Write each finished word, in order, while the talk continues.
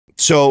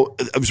So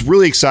I was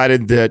really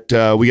excited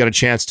that we got a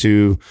chance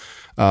to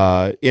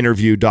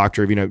interview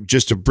Dr. Avena,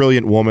 just a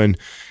brilliant woman.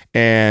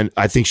 And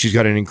I think she's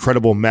got an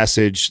incredible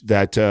message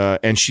that,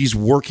 and she's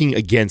working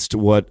against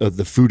what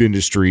the food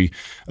industry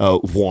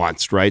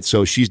wants, right?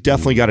 So she's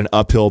definitely got an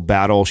uphill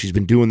battle. She's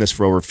been doing this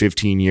for over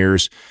 15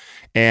 years.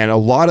 And a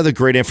lot of the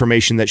great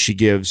information that she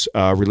gives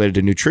related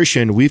to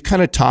nutrition, we've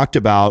kind of talked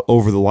about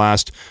over the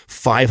last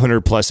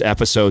 500 plus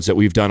episodes that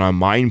we've done on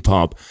Mind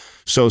Pump.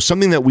 So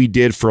something that we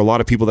did for a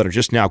lot of people that are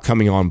just now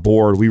coming on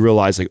board, we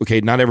realized like,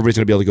 okay, not everybody's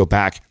going to be able to go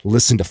back,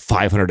 listen to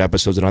 500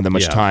 episodes and not that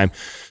much time.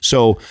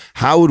 So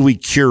how would we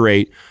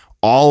curate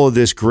all of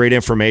this great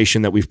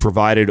information that we've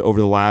provided over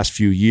the last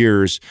few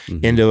years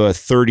into a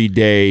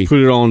 30-day... Put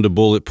it all into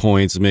bullet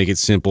points and make it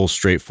simple,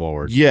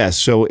 straightforward. Yes.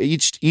 So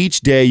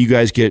each day you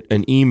guys get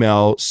an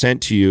email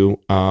sent to you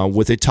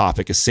with a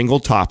topic, a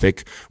single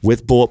topic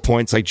with bullet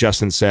points like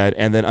Justin said.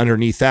 And then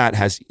underneath that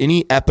has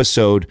any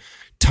episode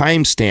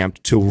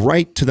time-stamped to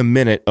right to the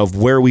minute of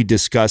where we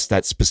discuss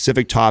that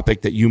specific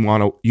topic that you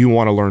want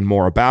to learn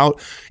more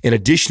about. In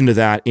addition to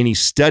that, any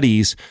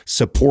studies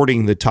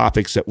supporting the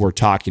topics that we're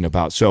talking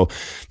about. So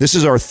this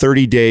is our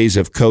 30 days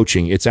of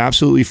coaching. It's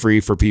absolutely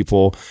free for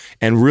people.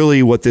 And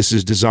really what this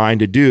is designed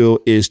to do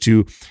is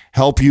to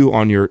help you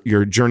on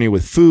your journey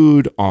with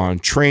food, on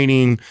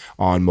training,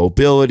 on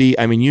mobility.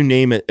 I mean, you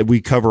name it.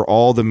 We cover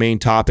all the main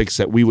topics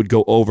that we would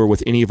go over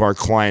with any of our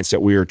clients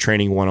that we are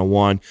training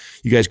one-on-one.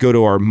 You guys go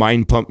to our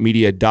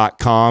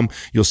mindpumpmedia.com.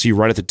 You'll see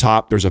right at the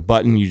top, there's a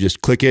button. You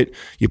just click it,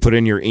 you put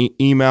in your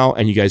email,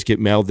 and you guys get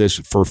mailed this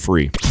for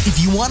free.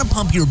 If you want to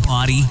pump your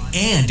body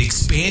and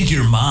expand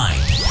your mind,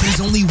 there's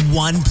only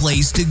one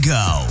place to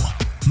go.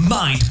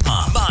 Mind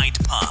Pump. Mind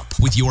Pump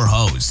with your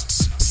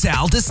hosts,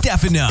 Sal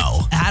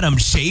DiStefano, Adam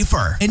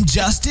Schaefer, and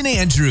Justin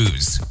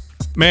Andrews.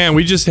 Man,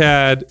 we just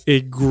had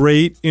a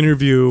great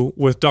interview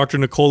with Dr.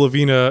 Nicole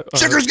Avena.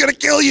 Sugar's going to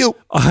kill you.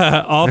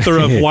 Author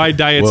of Why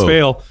Diets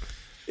Fail.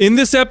 In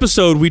this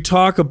episode, we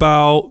talk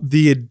about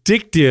the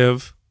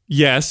addictive,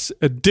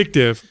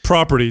 addictive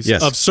properties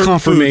of certain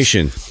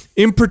foods,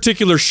 in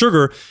particular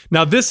sugar.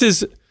 Now, this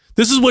is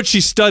what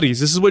she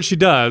studies. This is what she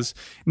does.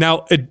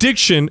 Now,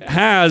 addiction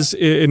has,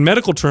 in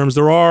medical terms,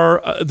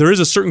 there is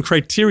a certain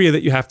criteria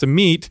that you have to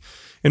meet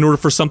in order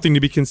for something to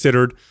be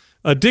considered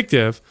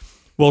addictive.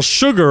 Well,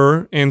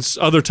 sugar and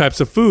other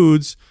types of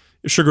foods,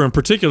 sugar in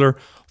particular,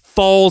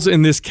 falls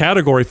in this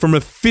category from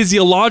a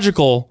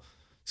physiological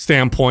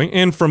standpoint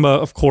and from,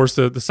 of course,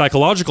 the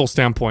psychological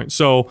standpoint.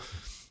 So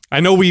I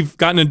know we've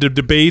gotten into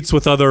debates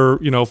with other,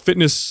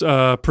 fitness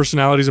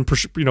personalities and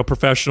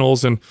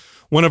professionals, and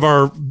one of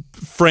our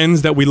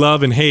friends that we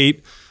love and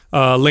hate,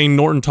 Lane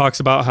Norton, talks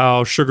about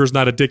how sugar's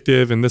not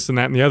addictive and this and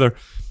that and the other.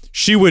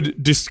 She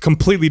would just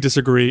completely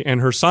disagree,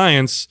 and her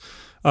science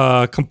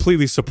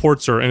completely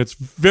supports her, and it's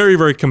very,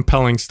 very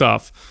compelling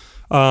stuff.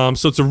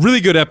 So it's a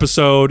really good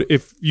episode.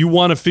 If you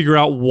want to figure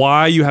out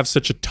why you have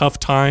such a tough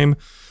time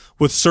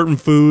with certain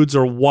foods,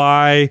 or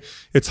why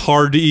it's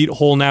hard to eat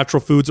whole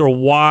natural foods, or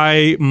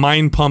why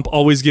Mind Pump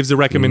always gives a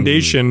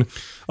recommendation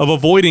of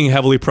avoiding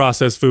heavily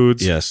processed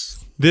foods.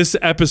 Yes. This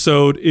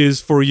episode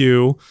is for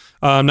you.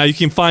 Now, you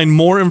can find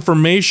more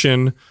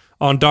information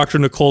on Dr.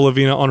 Nicole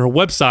Avena on her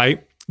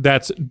website.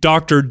 That's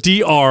Dr.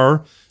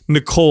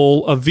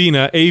 Nicole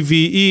Avena,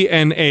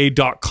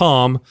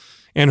 AVENA.com.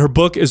 And her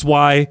book is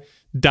Why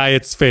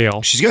Diets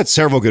Fail. She's got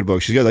several good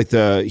books. She's got like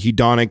the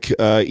Hedonic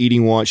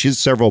Eating one. She has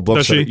several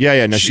books. Does she?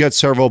 Yeah. No, she's got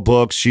several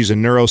books. She's a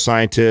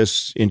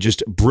neuroscientist and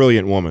just a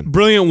brilliant woman.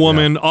 Brilliant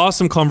woman. Yeah.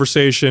 Awesome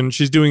conversation.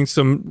 She's doing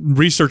some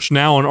research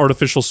now on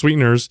artificial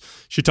sweeteners.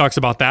 She talks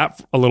about that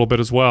a little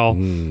bit as well.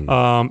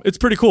 It's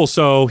pretty cool.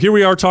 So here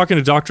we are talking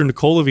to Dr.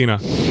 Nicole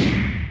Avena.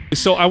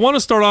 So I want to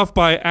start off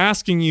by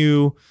asking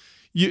you,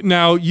 and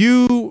I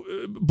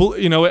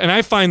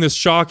find this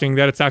shocking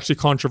that it's actually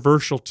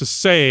controversial to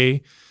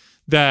say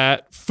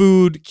that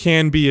food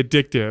can be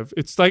addictive.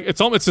 It's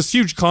this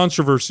huge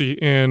controversy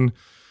in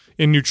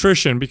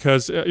nutrition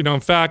because in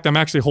fact, I'm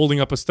actually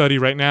holding up a study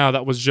right now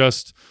that was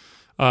just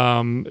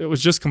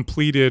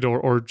completed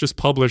or just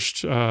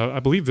published I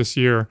believe this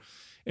year,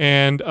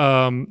 and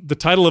the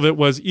title of it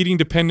was "Eating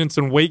Dependence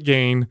and Weight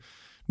Gain: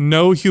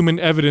 No Human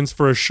Evidence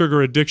for a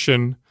Sugar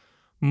Addiction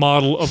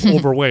Model of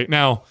Overweight."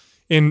 Now,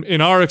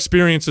 in our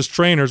experience as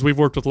trainers, we've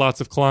worked with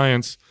lots of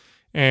clients,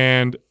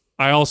 and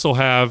I also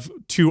have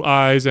 2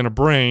 eyes and a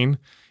brain,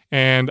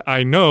 and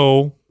I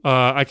know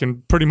I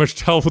can pretty much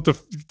tell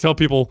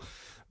people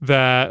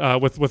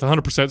that with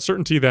 100%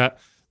 certainty that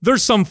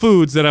there's some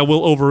foods that I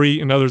will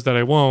overeat and others that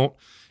I won't,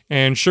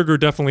 and sugar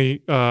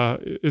definitely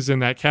is in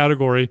that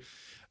category.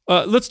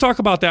 Let's talk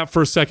about that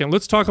for a second.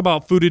 Let's talk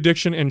about food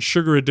addiction and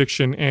sugar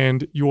addiction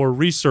and your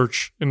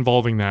research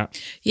involving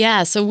that.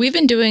 Yeah, so we've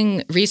been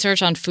doing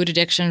research on food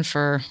addiction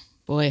for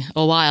a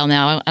while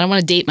now. I don't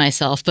want to date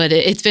myself, but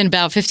it's been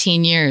about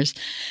 15 years.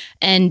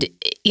 And,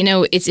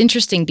 it's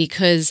interesting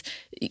because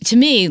to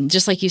me,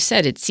 just like you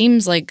said, it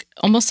seems like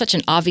almost such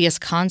an obvious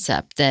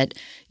concept that,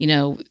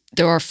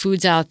 there are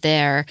foods out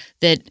there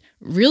that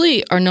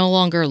really are no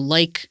longer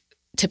like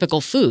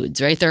typical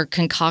foods, right? They're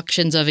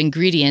concoctions of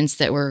ingredients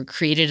that were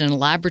created in a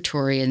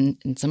laboratory in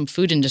some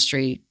food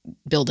industry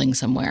building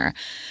somewhere.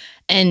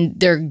 And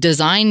they're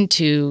designed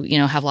to,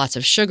 have lots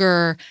of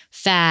sugar,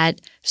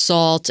 fat,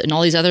 salt, and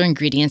all these other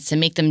ingredients to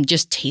make them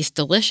just taste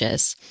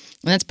delicious.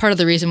 And that's part of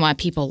the reason why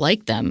people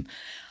like them.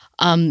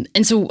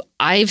 And so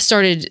I've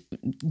started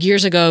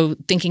years ago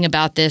thinking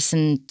about this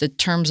in the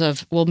terms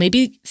of, well,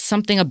 maybe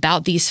something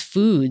about these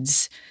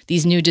foods,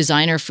 these new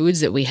designer foods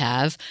that we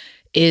have,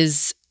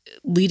 is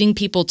leading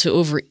people to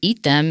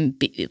overeat them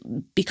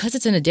because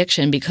it's an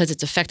addiction, because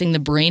it's affecting the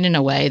brain in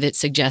a way that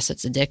suggests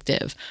it's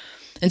addictive.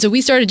 And so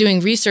we started doing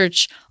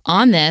research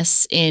on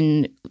this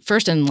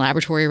first in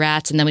laboratory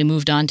rats, and then we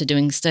moved on to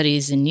doing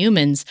studies in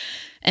humans.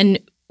 And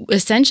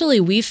essentially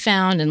we've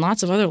found, and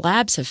lots of other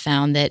labs have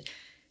found, that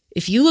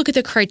if you look at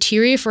the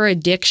criteria for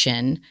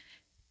addiction,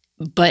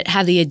 but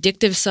have the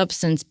addictive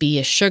substance be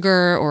a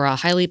sugar or a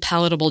highly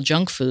palatable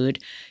junk food,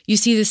 you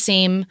see the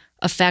same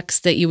effects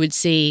that you would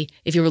see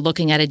if you were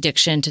looking at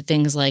addiction to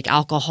things like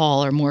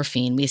alcohol or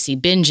morphine. We see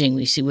binging,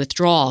 we see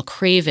withdrawal,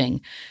 craving.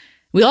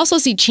 We also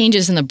see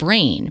changes in the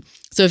brain.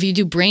 So if you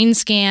do brain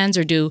scans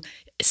or do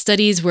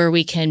studies where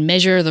we can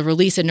measure the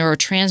release of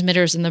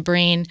neurotransmitters in the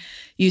brain,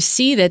 you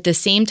see that the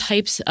same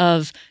types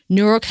of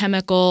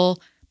neurochemical,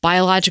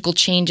 biological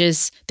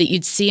changes that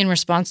you'd see in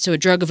response to a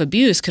drug of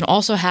abuse can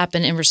also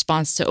happen in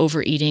response to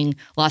overeating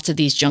lots of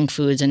these junk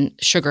foods and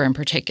sugar in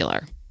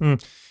particular.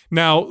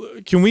 Now,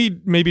 can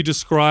we maybe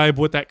describe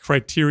what that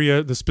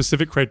criteria, the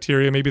specific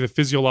criteria, maybe the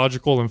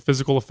physiological and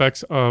physical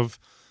effects of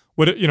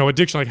what,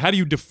 addiction, like how do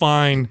you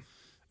define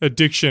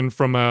addiction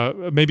from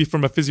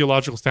a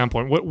physiological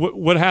standpoint?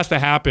 What has to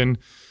happen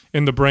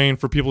in the brain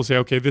for people to say,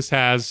 okay, this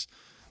has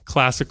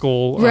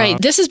classical... Right.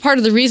 This is part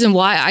of the reason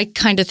why I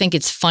kind of think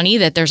it's funny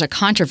that there's a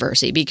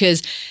controversy,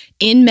 because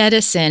in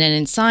medicine and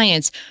in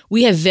science,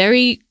 we have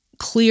very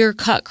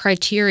clear-cut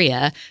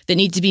criteria that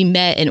need to be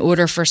met in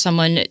order for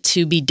someone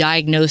to be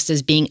diagnosed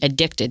as being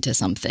addicted to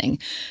something.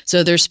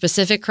 So there's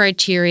specific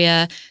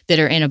criteria that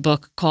are in a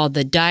book called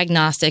the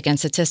Diagnostic and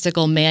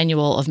Statistical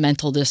Manual of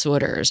Mental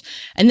Disorders.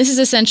 And this is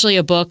essentially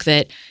a book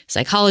that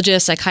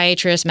psychologists,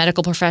 psychiatrists,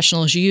 medical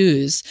professionals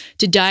use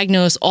to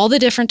diagnose all the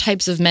different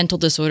types of mental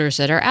disorders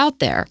that are out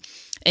there.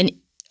 And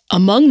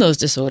among those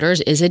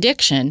disorders is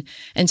addiction.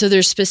 And so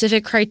there's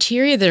specific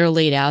criteria that are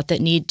laid out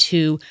that need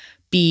to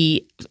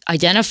be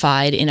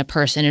identified in a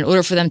person in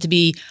order for them to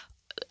be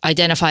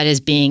identified as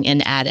being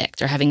an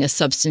addict or having a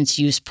substance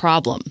use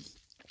problem.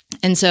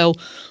 And so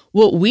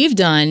what we've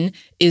done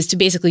is to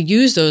basically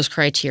use those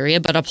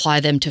criteria but apply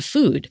them to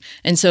food.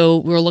 And so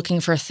we're looking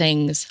for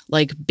things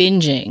like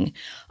binging,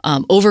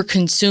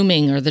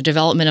 over-consuming, or the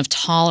development of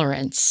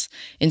tolerance,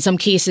 in some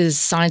cases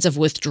signs of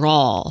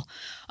withdrawal.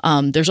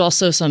 There's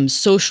also some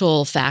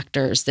social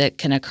factors that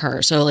can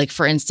occur. So like,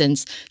 for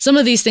instance, some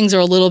of these things are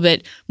a little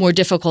bit more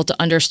difficult to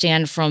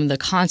understand from the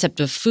concept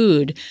of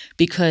food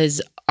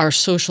because our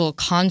social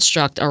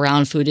construct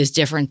around food is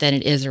different than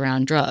it is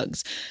around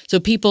drugs. So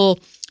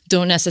people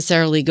don't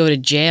necessarily go to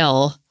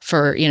jail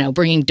for,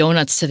 bringing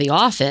donuts to the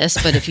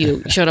office. But if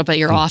you showed up at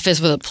your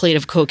office with a plate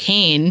of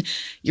cocaine,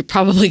 you're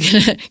probably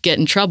going to get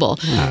in trouble.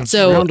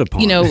 So,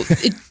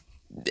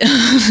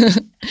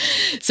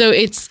 so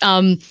it's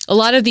a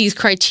lot of these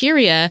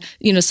criteria,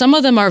 some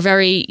of them are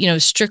very,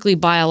 strictly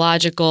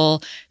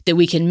biological that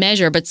we can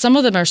measure, but some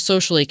of them are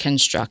socially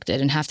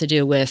constructed and have to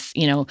do with,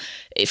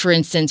 for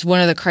instance,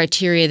 one of the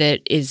criteria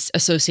that is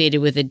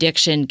associated with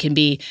addiction can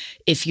be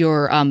if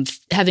you're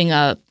having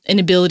an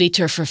inability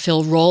to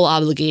fulfill role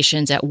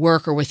obligations at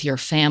work or with your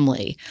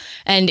family.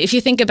 And if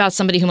you think about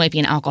somebody who might be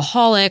an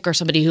alcoholic or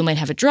somebody who might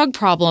have a drug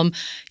problem,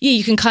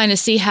 you can kind of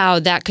see how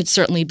that could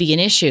certainly be an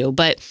issue.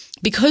 But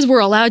because we're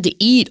allowed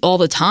to eat all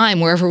the time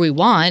wherever we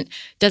want,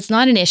 that's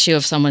not an issue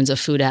if someone's a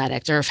food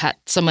addict or if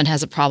someone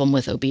has a problem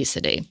with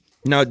obesity.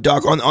 Now,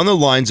 Doc, on the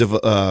lines of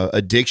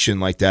addiction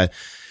like that,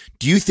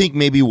 do you think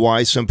maybe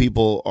why some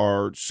people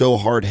are so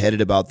hard-headed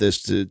about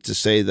this to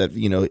say that,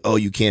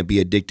 you can't be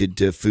addicted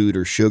to food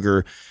or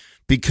sugar?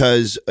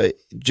 Because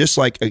just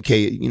like,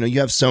 okay, you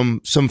have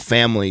some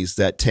families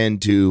that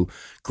tend to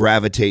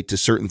gravitate to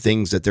certain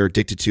things that they're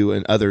addicted to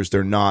and others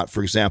they're not.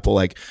 For example,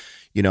 like,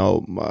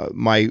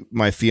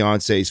 my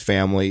fiance's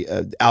family,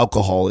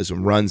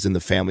 alcoholism runs in the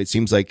family. It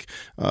seems like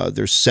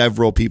there's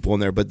several people in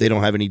there, but they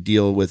don't have any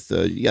deal with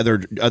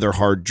other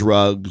hard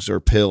drugs or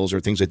pills or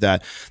things like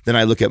that. Then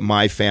I look at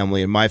my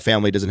family, and my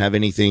family doesn't have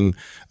anything.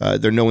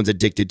 No one's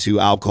addicted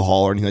to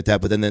alcohol or anything like that.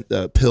 But then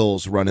the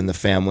pills run in the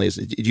family.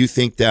 Do you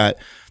think that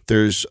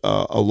there's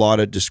a lot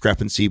of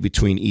discrepancy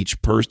between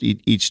each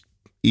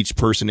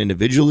person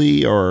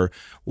individually, or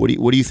what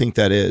do you think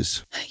that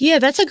is? Yeah,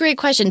 that's a great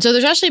question. So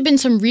there's actually been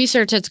some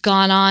research that's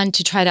gone on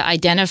to try to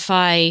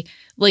identify,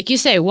 like you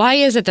say, why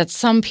is it that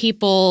some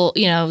people,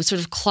 sort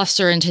of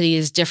cluster into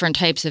these different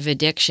types of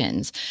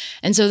addictions?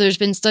 And so there's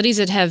been studies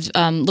that have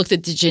looked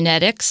at the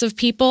genetics of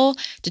people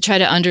to try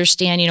to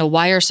understand,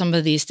 why are some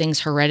of these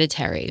things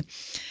hereditary?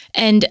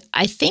 And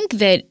I think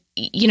that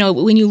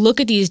when you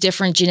look at these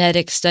different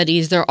genetic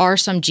studies, there are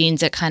some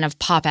genes that kind of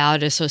pop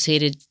out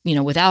associated,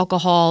 with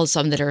alcohol,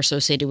 some that are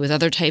associated with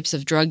other types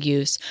of drug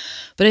use.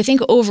 But I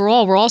think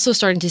overall, we're also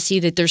starting to see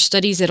that there's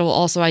studies that will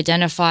also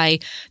identify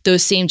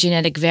those same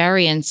genetic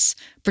variants,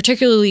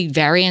 particularly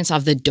variants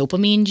of the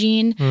dopamine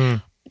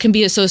gene, can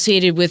be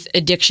associated with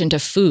addiction to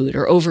food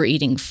or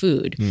overeating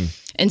food.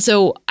 And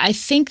so I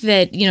think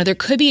that, there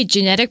could be a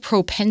genetic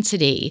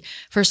propensity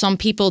for some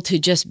people to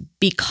just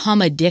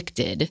become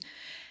addicted.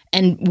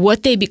 And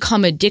what they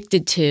become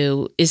addicted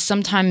to is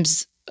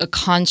sometimes a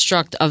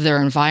construct of their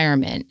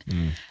environment.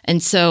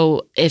 And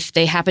so if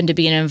they happen to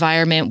be in an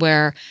environment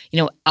where,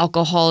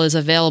 alcohol is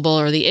available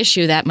or the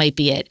issue, that might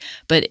be it.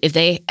 But if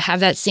they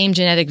have that same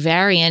genetic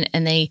variant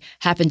and they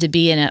happen to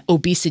be in an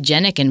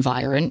obesogenic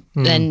environment,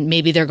 then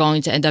maybe they're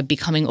going to end up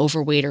becoming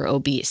overweight or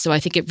obese. So I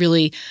think it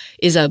really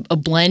is a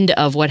blend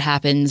of what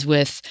happens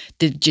with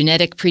the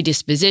genetic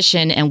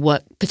predisposition and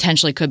what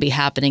potentially could be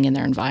happening in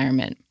their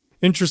environment.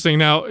 Interesting.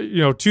 Now,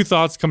 two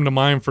thoughts come to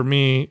mind for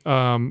me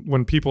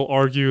when people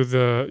argue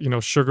the,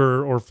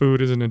 sugar or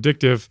food is an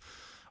addictive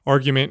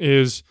argument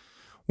is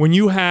when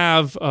you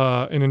have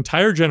an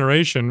entire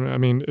generation. I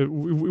mean,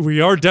 we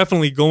are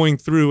definitely going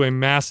through a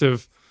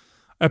massive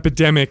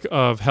epidemic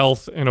of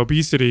health and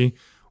obesity,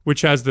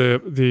 which has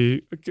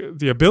the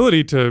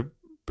ability to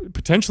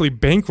potentially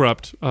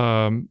bankrupt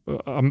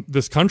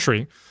this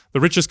country, the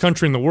richest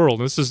country in the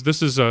world. This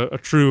is a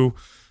true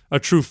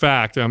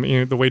fact.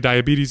 The way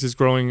diabetes is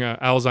growing,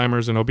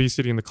 Alzheimer's and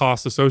obesity and the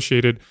costs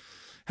associated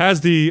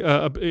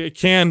it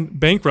can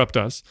bankrupt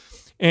us.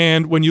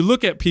 And when you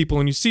look at people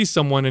and you see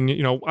someone, and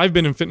I've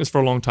been in fitness for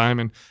a long time,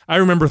 and I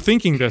remember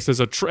thinking this as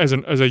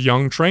a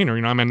young trainer.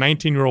 I'm a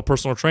 19-year-old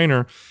personal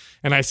trainer,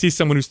 and I see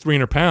someone who's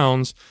 300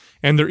 pounds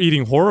and they're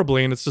eating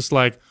horribly, and it's just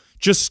like,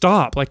 just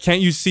stop. Like,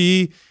 can't you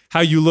see how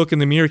you look in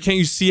the mirror? Can't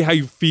you see how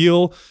you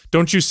feel?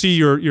 Don't you see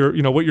your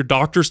what your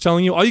doctor's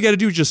telling you? All you got to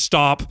do is just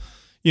stop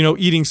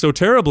eating so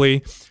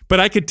terribly. But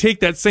I could take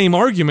that same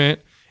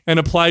argument and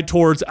apply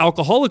towards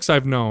alcoholics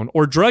I've known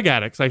or drug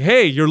addicts. Like,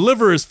 hey, your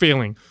liver is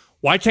failing.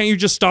 Why can't you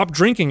just stop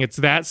drinking? It's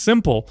that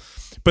simple.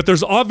 But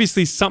there's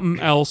obviously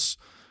something else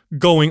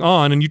going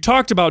on. And you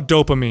talked about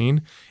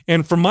dopamine.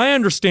 And from my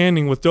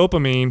understanding with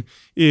dopamine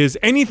is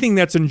anything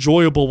that's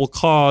enjoyable will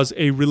cause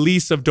a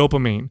release of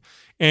dopamine.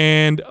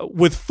 And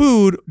with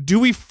food, do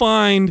we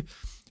find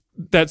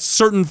that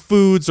certain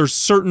foods or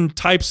certain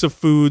types of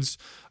foods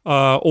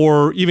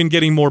or even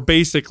getting more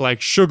basic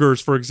like sugars,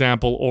 for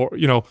example, or,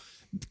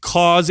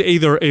 cause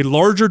either a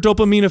larger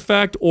dopamine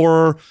effect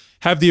or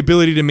have the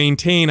ability to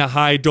maintain a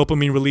high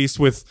dopamine release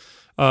with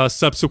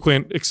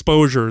subsequent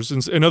exposures?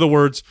 In other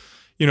words,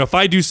 if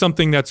I do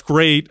something that's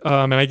great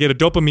and I get a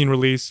dopamine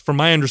release, from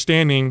my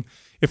understanding,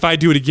 if I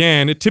do it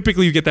again,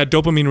 typically you get that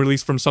dopamine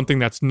release from something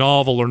that's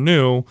novel or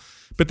new,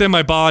 but then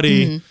my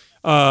body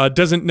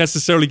doesn't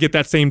necessarily get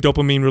that same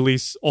dopamine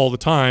release all the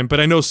time. But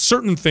I know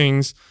certain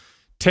things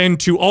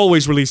tend to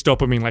always release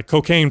dopamine, like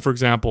cocaine, for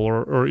example,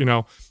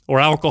 or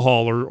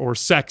alcohol or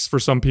sex for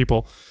some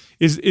people.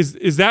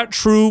 Is that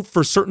true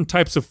for certain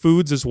types of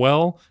foods as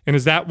well? And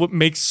is that what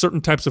makes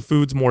certain types of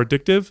foods more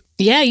addictive?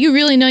 Yeah, you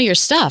really know your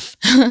stuff.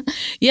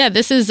 Yeah,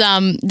 this is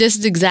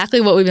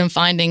exactly what we've been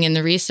finding in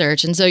the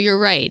research. And so you're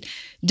right.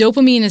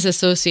 Dopamine is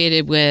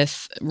associated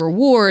with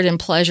reward and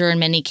pleasure in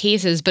many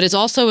cases, but it's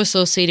also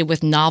associated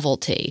with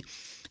novelty.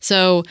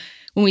 So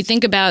when we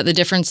think about the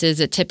differences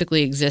that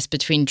typically exist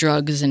between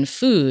drugs and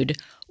food,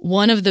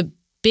 one of the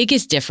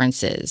biggest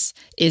differences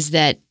is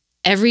that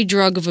every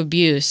drug of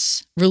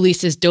abuse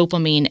releases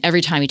dopamine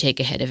every time you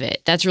take a hit of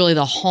it. That's really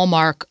the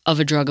hallmark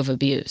of a drug of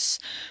abuse.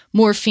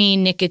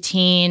 Morphine,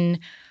 nicotine,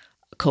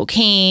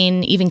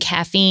 cocaine, even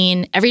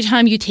caffeine, every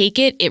time you take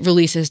it, it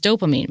releases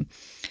dopamine.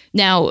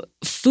 Now,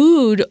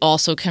 food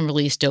also can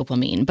release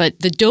dopamine,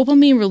 but the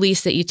dopamine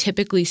release that you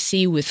typically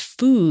see with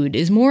food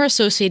is more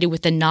associated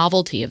with the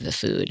novelty of the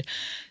food.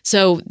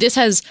 So this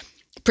has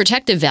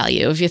protective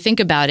value. If you think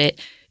about it,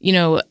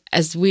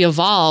 as we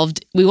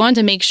evolved, we wanted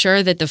to make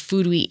sure that the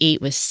food we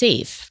ate was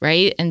safe,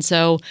 right? And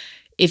so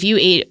if you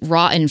ate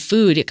rotten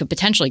food, it could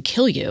potentially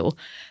kill you.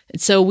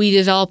 So we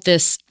developed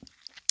this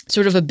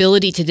sort of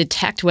ability to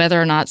detect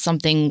whether or not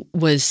something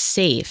was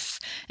safe.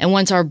 And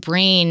once our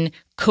brain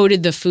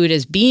coded the food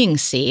as being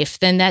safe,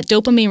 then that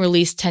dopamine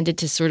release tended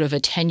to sort of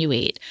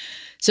attenuate.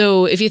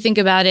 So if you think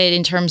about it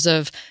in terms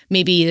of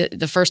maybe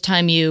the first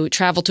time you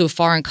travel to a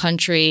foreign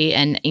country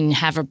and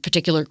have a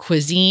particular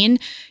cuisine,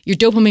 your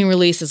dopamine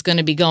release is going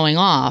to be going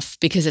off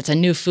because it's a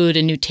new food,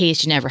 a new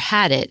taste, you never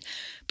had it.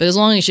 But as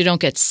long as you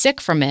don't get sick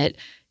from it,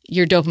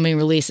 your dopamine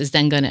release is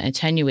then going to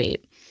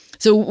attenuate.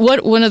 So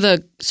one of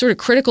the sort of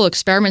critical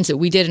experiments that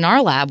we did in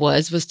our lab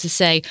was to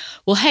say,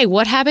 well, hey,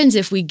 what happens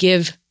if we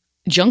give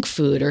junk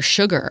food or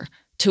sugar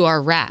to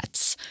our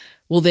rats?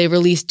 Will they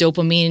release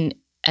dopamine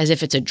as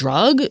if it's a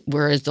drug,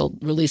 whereas they'll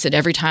release it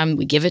every time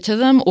we give it to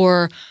them?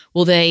 Or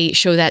will they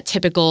show that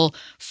typical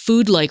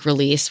food-like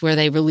release where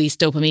they release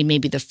dopamine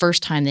maybe the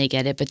first time they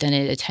get it, but then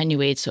it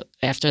attenuates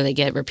after they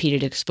get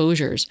repeated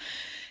exposures?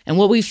 And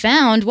what we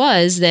found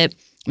was that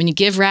when you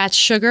give rats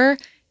sugar,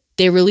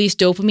 they release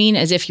dopamine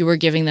as if you were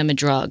giving them a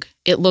drug.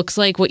 It looks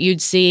like what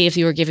you'd see if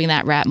you were giving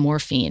that rat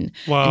morphine.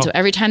 Wow. And so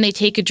every time they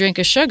take a drink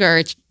of sugar,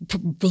 it's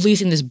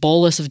releasing this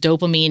bolus of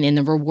dopamine in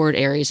the reward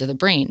areas of the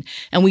brain.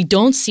 And we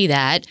don't see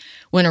that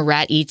when a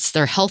rat eats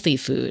their healthy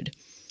food.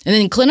 And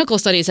then clinical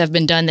studies have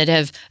been done that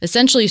have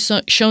essentially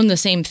shown the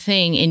same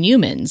thing in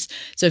humans.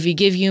 So if you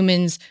give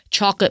humans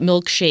chocolate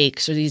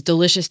milkshakes or these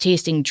delicious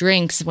tasting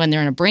drinks when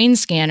they're in a brain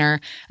scanner,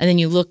 and then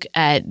you look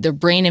at the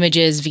brain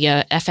images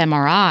via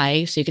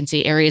fMRI, so you can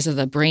see areas of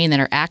the brain that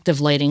are active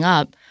lighting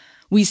up,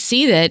 we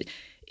see that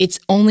it's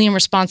only in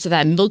response to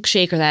that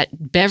milkshake or that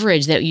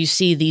beverage that you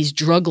see these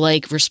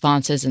drug-like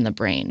responses in the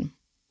brain.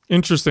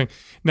 Interesting.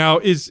 Now,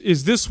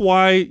 is this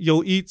why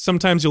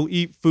sometimes you'll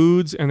eat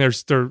foods and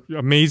they're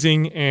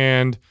amazing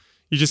and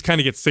you just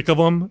kind of get sick of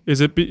them?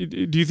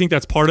 Do you think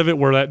that's part of it,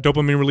 where that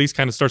dopamine release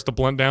kind of starts to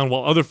blunt down,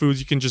 while other foods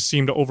you can just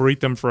seem to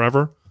overeat them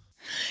forever?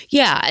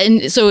 Yeah.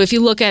 And so if you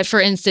look at, for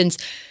instance,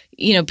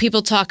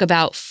 people talk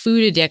about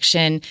food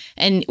addiction.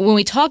 And when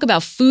we talk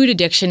about food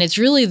addiction, it's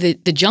really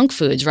the junk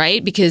foods,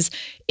 right? Because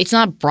it's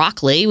not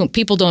broccoli. When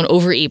people don't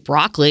overeat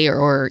broccoli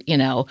or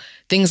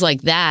things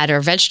like that,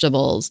 or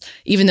vegetables,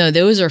 even though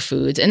those are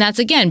foods. And that's,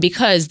 again,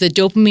 because the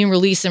dopamine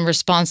release in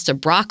response to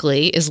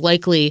broccoli is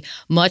likely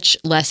much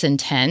less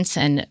intense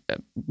and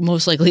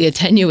most likely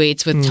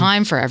attenuates with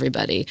time for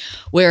everybody.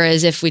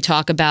 Whereas if we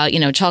talk about,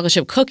 chocolate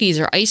chip cookies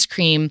or ice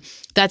cream,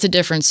 that's a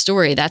different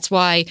story. That's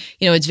why,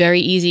 it's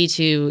very easy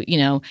to,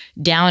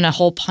 down a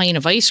whole pint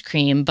of ice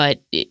cream,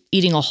 but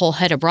eating a whole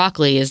head of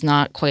broccoli is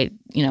not quite,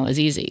 as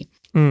easy.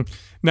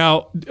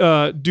 Now,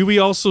 do we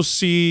also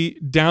see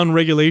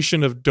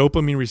downregulation of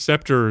dopamine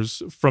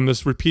receptors from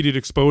this repeated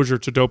exposure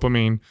to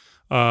dopamine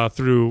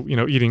through,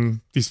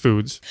 eating these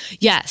foods?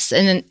 Yes.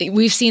 And then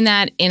we've seen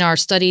that in our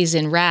studies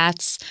in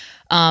rats.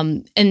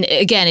 And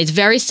again, it's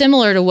very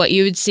similar to what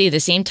you would see, the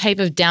same type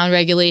of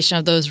downregulation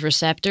of those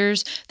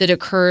receptors that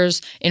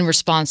occurs in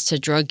response to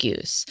drug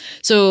use.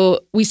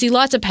 So we see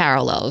lots of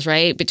parallels,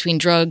 right, between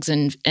drugs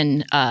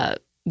and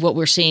what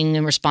we're seeing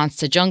in response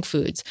to junk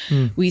foods.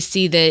 We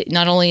see that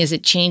not only is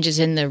it changes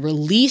in the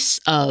release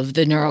of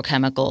the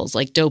neurochemicals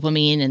like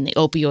dopamine and the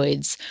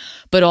opioids,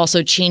 but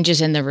also changes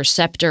in the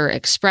receptor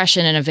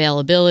expression and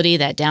availability,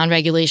 that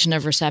downregulation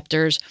of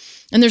receptors.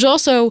 And there's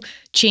also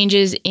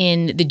changes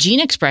in the gene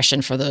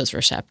expression for those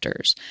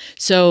receptors.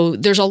 So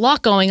there's a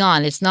lot going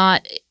on. It's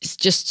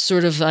just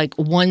sort of like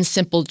one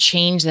simple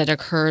change that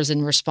occurs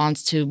in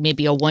response to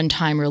maybe a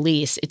one-time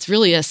release. It's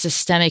really a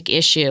systemic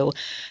issue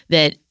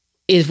that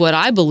is what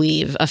I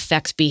believe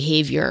affects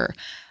behavior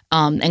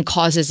and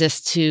causes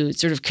us to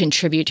sort of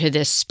contribute to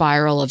this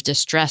spiral of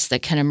distress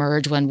that can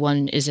emerge when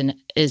one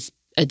is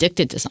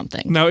addicted to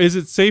something. Now, is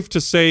it safe to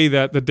say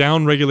that the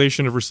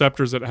downregulation of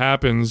receptors that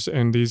happens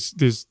and these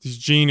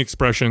gene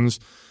expressions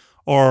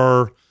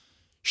are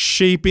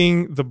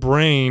shaping the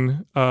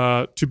brain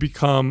to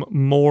become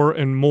more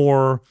and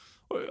more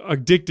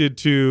addicted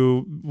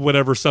to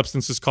whatever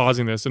substance is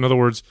causing this? In other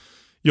words,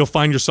 you'll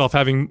find yourself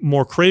having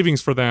more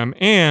cravings for them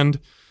and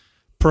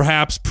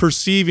perhaps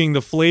perceiving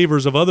the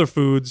flavors of other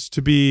foods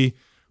to be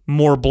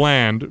more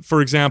bland.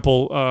 For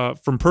example,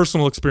 from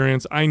personal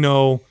experience, I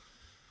know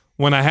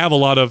when I have a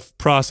lot of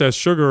processed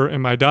sugar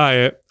in my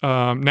diet,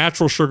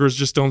 natural sugars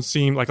just don't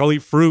seem like, I'll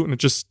eat fruit and it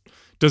just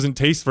doesn't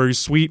taste very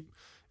sweet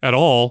at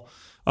all.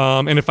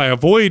 And if I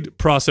avoid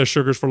processed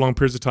sugars for long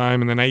periods of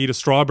time and then I eat a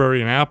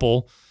strawberry and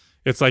apple,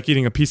 it's like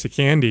eating a piece of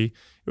candy.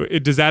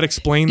 Does that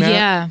explain that?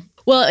 Yeah.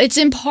 Well, it's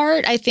in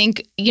part, I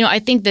think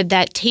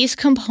that taste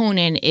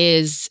component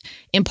is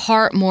in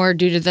part more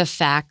due to the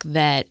fact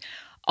that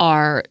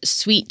our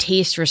sweet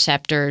taste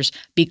receptors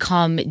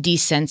become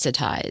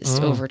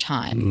desensitized over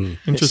time.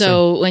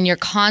 So when you're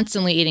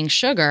constantly eating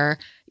sugar,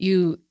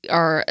 you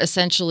are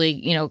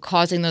essentially,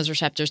 causing those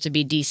receptors to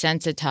be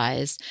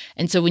desensitized.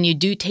 And so when you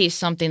do taste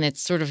something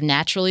that's sort of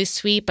naturally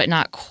sweet, but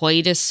not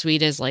quite as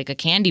sweet as like a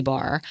candy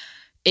bar,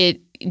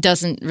 it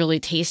doesn't really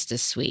taste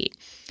as sweet.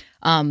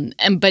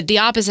 But the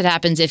opposite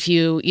happens if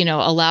you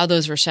allow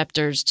those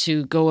receptors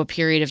to go a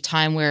period of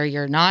time where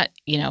you're not,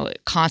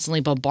 constantly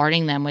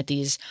bombarding them with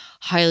these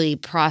highly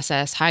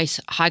processed,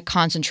 high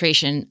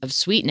concentration of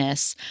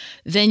sweetness,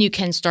 then you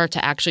can start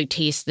to actually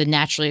taste the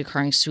naturally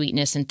occurring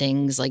sweetness in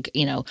things like,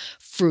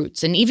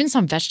 fruits and even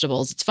some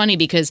vegetables. It's funny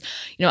because,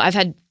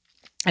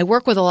 I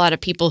work with a lot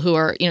of people who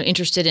are,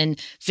 interested in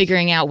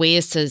figuring out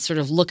ways to sort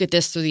of look at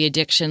this through the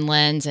addiction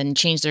lens and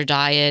change their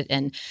diet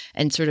and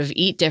sort of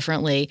eat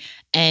differently.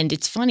 And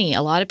it's funny,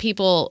 a lot of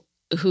people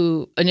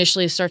who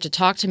initially start to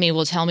talk to me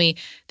will tell me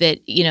that,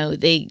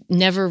 they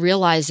never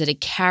realized that a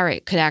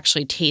carrot could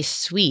actually taste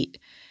sweet.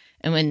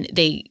 And when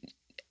they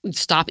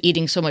stop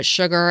eating so much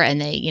sugar and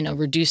they,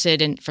 reduce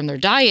it from their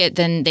diet,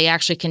 then they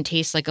actually can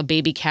taste like a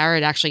baby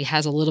carrot actually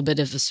has a little bit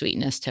of a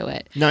sweetness to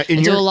it. Now,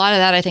 so a lot of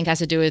that I think has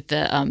to do with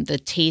the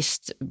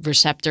taste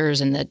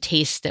receptors and the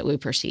taste that we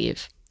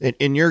perceive.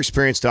 In your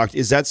experience, Doc,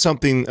 is that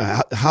something,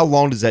 how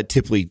long does that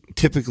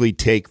typically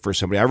take for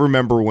somebody? I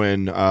remember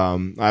when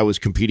I was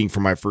competing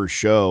for my first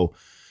show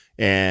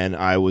and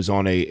I was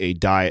on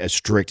a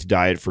strict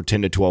diet for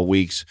 10 to 12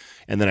 weeks.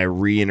 And then I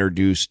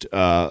reintroduced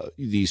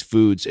these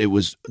foods. It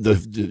was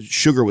the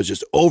sugar was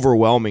just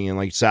overwhelming. And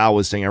like Sal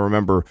was saying, I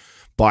remember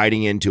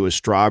biting into a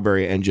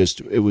strawberry and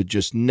it would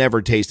just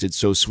never tasted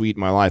so sweet in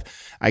my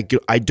life. I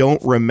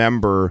don't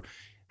remember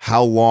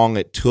how long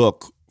it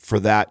took for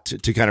that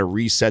to kind of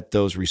reset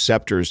those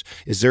receptors.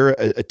 Is there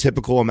a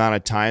typical amount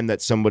of time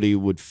that somebody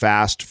would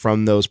fast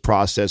from those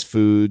processed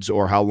foods,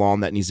 or how long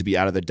that needs to be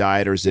out of the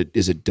diet? Or is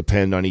it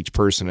depend on each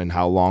person and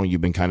how long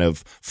you've been kind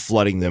of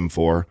flooding them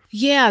for?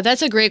 Yeah,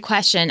 that's a great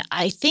question.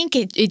 I think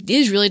it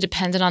is really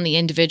dependent on the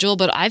individual,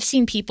 but I've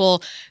seen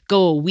people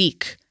go a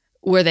week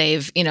where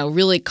they've,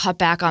 really cut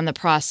back on the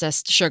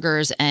processed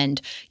sugars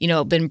and,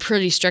 been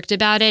pretty strict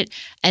about it,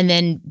 and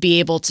then be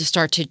able to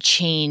start to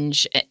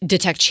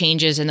detect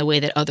changes in the way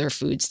that other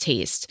foods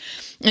taste.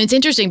 And it's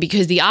interesting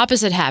because the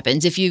opposite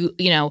happens. If you,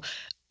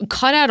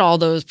 cut out all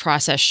those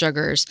processed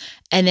sugars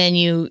and then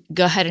you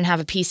go ahead and have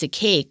a piece of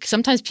cake,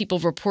 sometimes people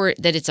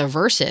report that it's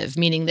aversive,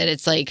 meaning that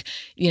it's like,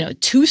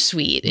 too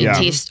sweet and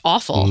tastes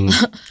awful.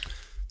 Mm-hmm.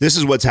 This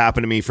is what's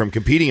happened to me from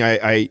competing.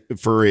 I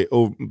for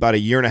about a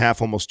year and a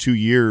half, almost 2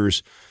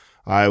 years,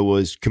 I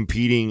was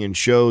competing in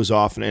shows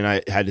often, and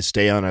I had to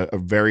stay on a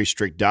very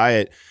strict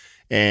diet.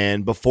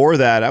 And before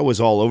that, I was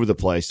all over the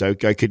place. I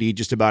could eat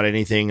just about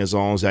anything as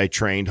long as I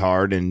trained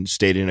hard and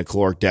stayed in a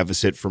caloric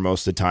deficit for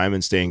most of the time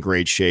and stay in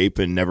great shape,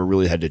 and never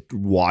really had to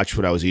watch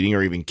what I was eating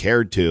or even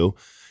cared to.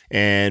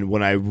 And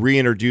when I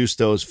reintroduced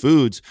those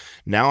foods,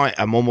 now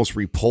I'm almost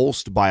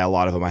repulsed by a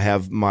lot of them. I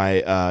have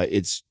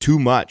it's too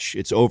much.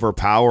 It's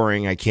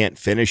overpowering. I can't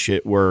finish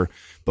it, where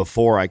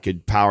before I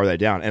could power that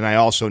down. And I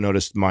also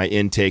noticed my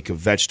intake of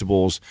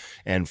vegetables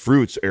and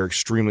fruits are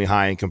extremely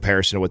high in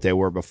comparison to what they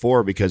were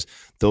before, because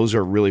those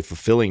are really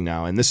fulfilling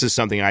now. And this is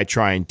something I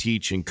try and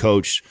teach and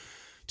coach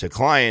to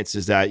clients,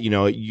 is that,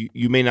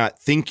 you may not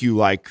think you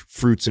like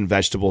fruits and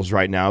vegetables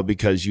right now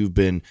because you've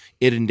been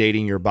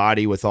inundating your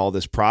body with all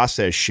this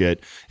processed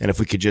shit. And if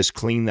we could just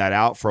clean that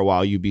out for a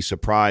while, you'd be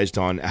surprised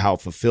on how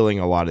fulfilling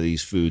a lot of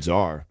these foods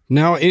are.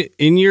 Now,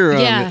 in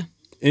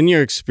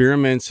your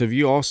experiments, have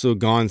you also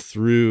gone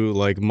through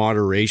like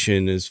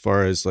moderation as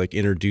far as like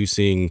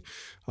introducing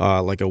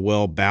like a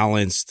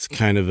well-balanced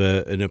kind of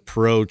an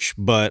approach,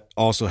 but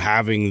also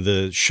having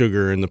the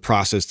sugar and the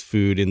processed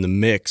food in the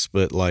mix,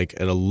 but like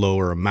at a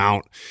lower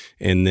amount,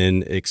 and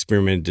then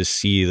experiment to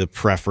see the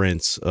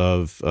preference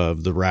of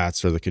the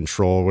rats or the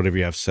control, whatever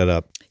you have set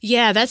up?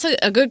 Yeah, that's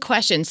a good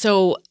question.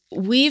 So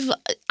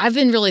I've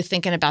been really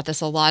thinking about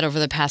this a lot over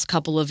the past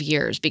couple of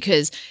years,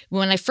 because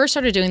when I first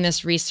started doing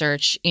this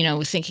research,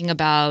 thinking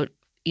about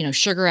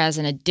sugar as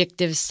an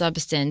addictive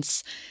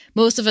substance,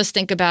 most of us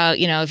think about,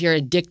 if you're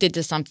addicted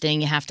to something,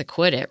 you have to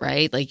quit it,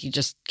 right? Like you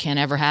just can't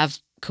ever have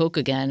Coke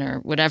again, or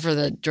whatever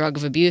the drug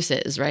of abuse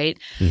is, right?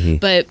 Mm-hmm.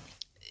 But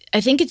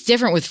I think it's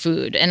different with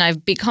food, and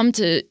I've become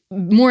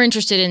more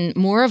interested in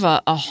more of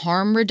a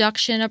harm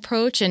reduction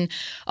approach. And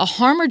a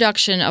harm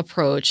reduction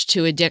approach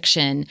to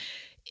addiction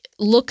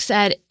looks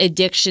at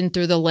addiction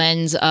through the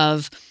lens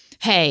of,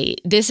 hey,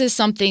 this is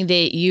something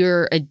that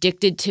you're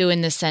addicted to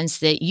in the sense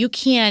that you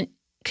can't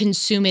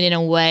consume it in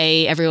a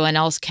way everyone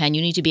else can.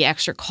 You need to be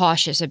extra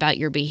cautious about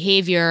your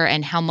behavior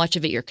and how much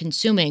of it you're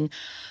consuming.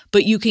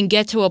 But you can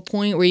get to a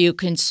point where you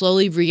can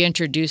slowly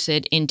reintroduce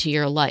it into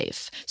your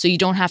life, so you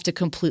don't have to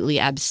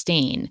completely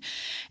abstain.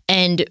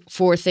 And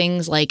for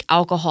things like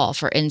alcohol,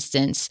 for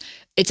instance,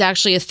 it's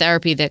actually a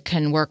therapy that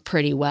can work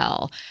pretty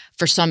well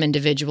for some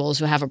individuals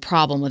who have a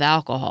problem with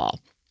alcohol.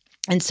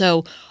 And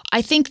so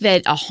I think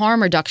that a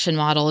harm reduction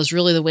model is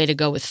really the way to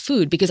go with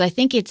food, because I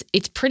think it's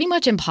pretty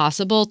much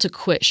impossible to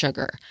quit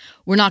sugar.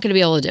 We're not going to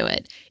be able to do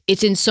it.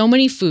 It's in so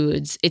many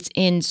foods. It's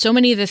in so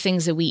many of the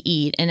things that we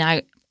eat. And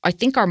I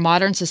think our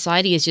modern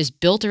society is just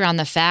built around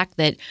the fact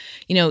that,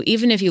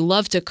 even if you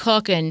love to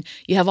cook and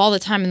you have all the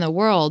time in the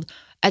world,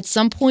 at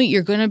some point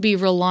you're going to be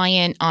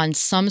reliant on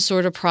some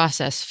sort of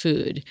processed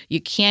food.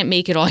 You can't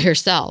make it all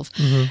yourself.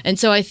 Mm-hmm. And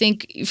so I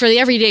think for the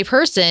everyday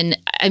person,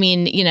 I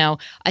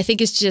think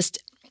it's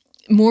just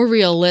more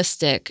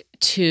realistic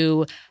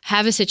to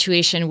have a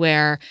situation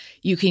where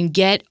you can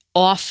get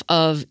off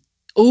of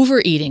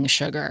overeating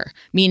sugar,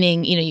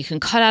 meaning, you can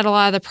cut out a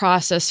lot of the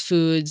processed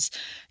foods,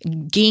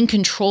 gain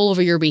control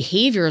over your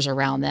behaviors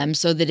around them,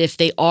 so that if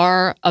they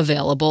are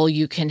available,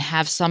 you can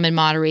have some in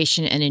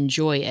moderation and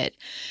enjoy it.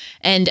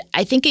 And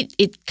I think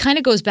it kind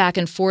of goes back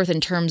and forth in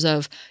terms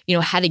of,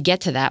 how to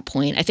get to that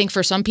point. I think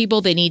for some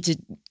people, they need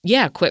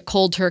to, quit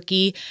cold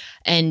turkey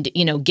and,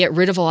 get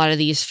rid of a lot of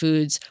these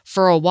foods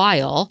for a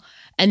while,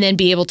 and then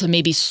be able to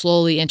maybe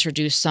slowly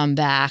introduce some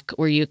back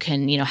where you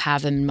can,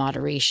 have them in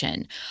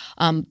moderation.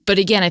 But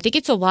again, I think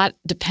it's a lot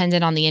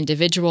dependent on the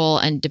individual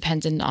and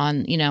dependent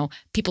on,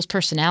 people's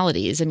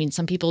personalities. I mean,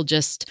 some people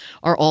just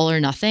are all or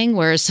nothing,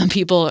 whereas some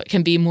people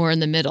can be more in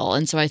the middle.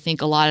 And so I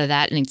think a lot of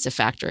that needs to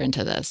factor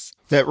into this.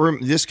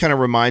 This kind of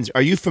reminds.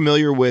 Are you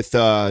familiar with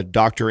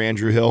Dr.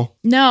 Andrew Hill?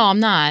 No, I'm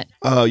not.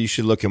 Oh, you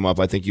should look him up.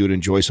 I think you would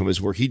enjoy some of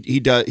his work.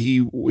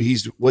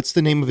 He's what's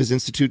the name of his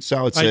institute,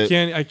 Sal?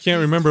 I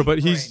can't remember, but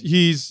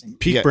he's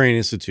Peak Brain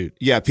Institute.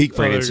 Yeah, Peak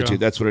Brain Institute.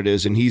 That's what it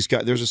is. And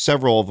there's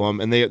several of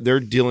them, and they're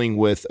dealing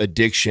with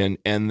addiction,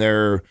 and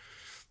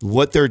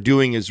what they're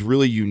doing is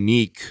really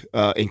unique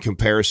in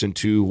comparison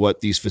to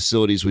what these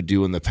facilities would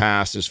do in the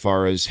past as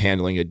far as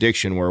handling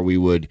addiction, where we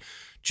would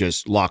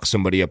just lock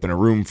somebody up in a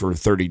room for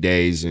 30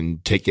 days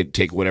and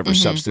take whatever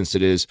substance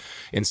it is.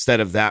 Instead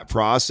of that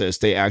process,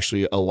 they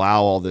actually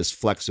allow all this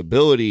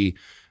flexibility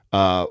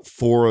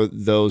for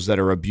those that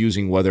are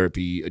abusing, whether it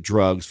be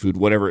drugs, food,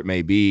 whatever it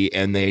may be.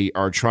 And they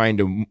are trying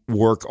to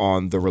work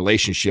on the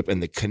relationship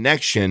and the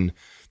connection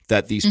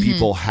that these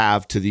people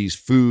have to these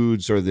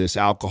foods or this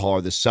alcohol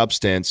or this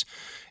substance,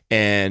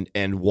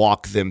 and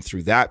walk them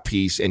through that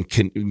piece and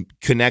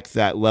connect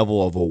that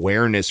level of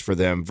awareness for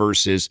them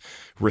versus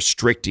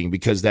restricting,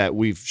 because that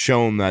we've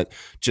shown that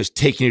just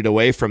taking it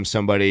away from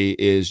somebody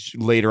is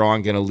later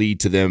on going to lead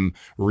to them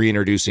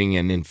reintroducing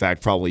and in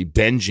fact probably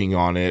binging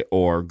on it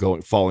or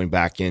falling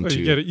back into.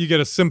 You get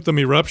a symptom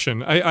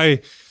eruption.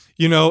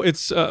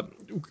 It's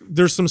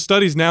there's some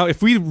studies now.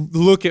 If we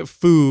look at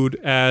food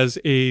as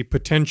a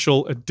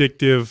potential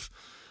addictive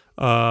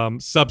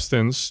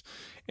substance,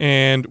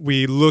 and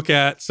we look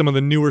at some of the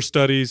newer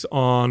studies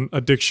on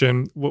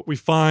addiction, what we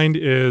find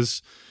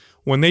is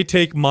when they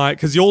take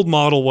because the old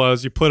model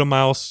was you put a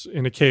mouse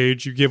in a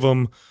cage, you give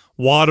them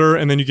water,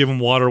 and then you give them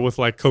water with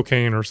like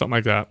cocaine or something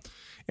like that.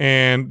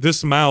 And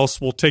this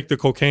mouse will take the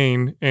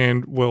cocaine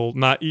and will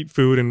not eat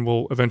food and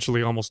will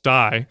eventually almost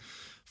die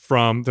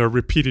from their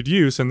repeated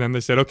use. And then they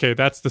said, okay,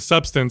 that's the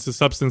substance. The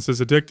substance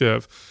is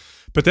addictive.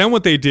 But then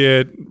what they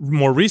did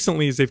more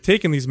recently is they've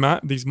taken these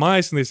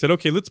mice and they said,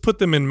 okay, let's put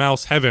them in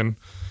mouse heaven.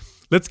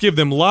 Let's give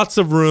them lots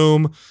of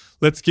room.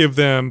 Let's give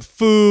them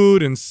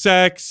food and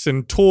sex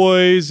and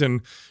toys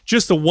and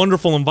just a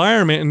wonderful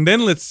environment. And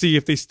then let's see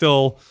if they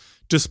still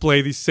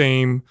display these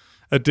same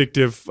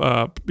addictive,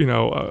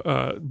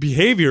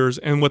 behaviors.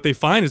 And what they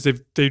find is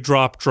they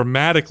drop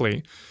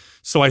dramatically.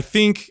 So I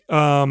think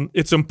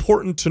it's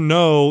important to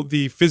know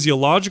the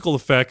physiological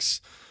effects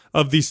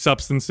of these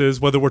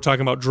substances, whether we're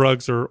talking about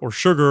drugs or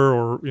sugar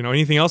or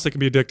anything else that can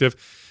be addictive.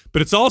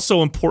 But it's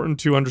also important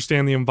to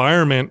understand the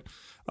environment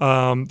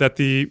that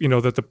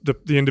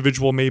the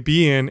individual may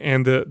be in,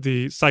 and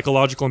the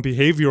psychological and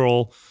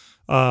behavioral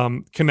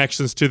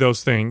connections to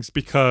those things.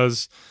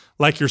 Because,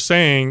 like you're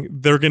saying,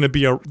 they're going to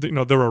be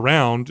they're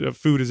around.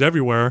 Food is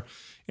everywhere,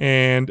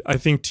 and I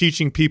think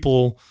teaching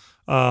people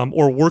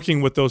or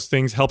working with those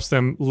things helps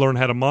them learn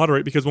how to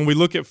moderate. Because when we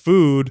look at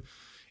food,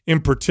 in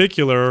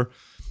particular,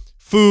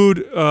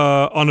 food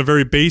on a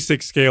very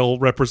basic scale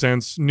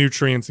represents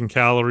nutrients and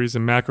calories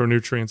and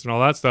macronutrients and all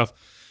that stuff.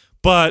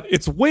 But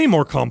it's way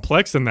more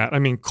complex than that. I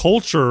mean,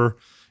 culture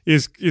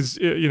is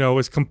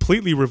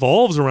completely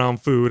revolves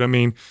around food. I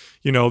mean,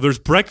 there's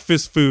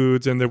breakfast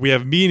foods, and we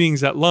have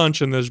meetings at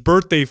lunch, and there's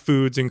birthday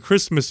foods and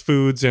Christmas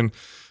foods and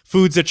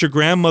foods that your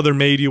grandmother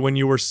made you when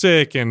you were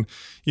sick, and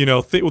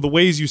the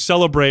ways you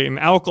celebrate. And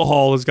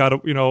alcohol has got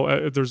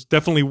there's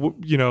definitely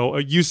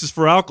uses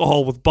for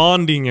alcohol with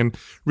bonding and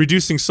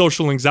reducing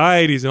social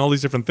anxieties and all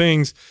these different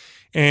things.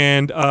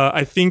 And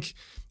I think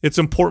it's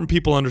important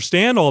people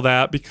understand all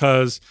that,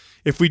 because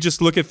if we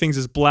just look at things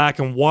as black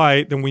and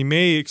white, then we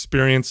may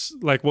experience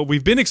like what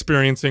we've been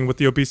experiencing with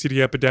the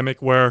obesity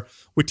epidemic, where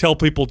we tell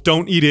people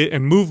don't eat it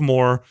and move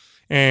more,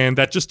 and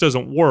that just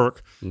doesn't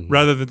work.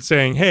 Rather than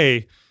saying,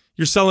 hey,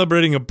 you're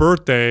celebrating a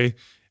birthday,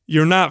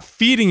 you're not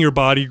feeding your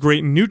body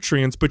great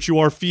nutrients, but you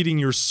are feeding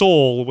your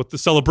soul with the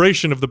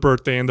celebration of the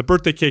birthday and the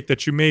birthday cake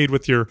that you made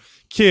with your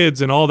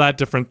kids and all that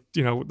different,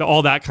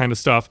 all that kind of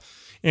stuff.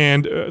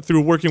 And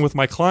through working with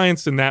my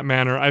clients in that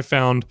manner, I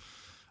found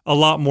a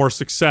lot more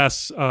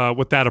success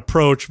with that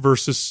approach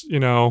versus,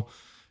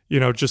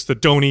 just the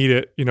don't eat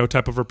it,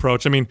 type of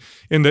approach. I mean,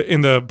 in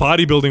the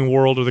bodybuilding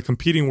world or the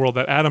competing world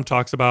that Adam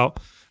talks about,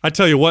 I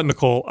tell you what,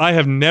 Nicole, I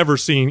have never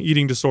seen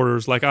eating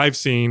disorders like I've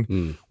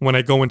seen when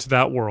I go into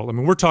that world. I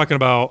mean, we're talking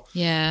about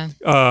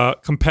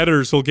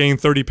competitors who'll gain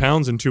 30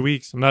 pounds in 2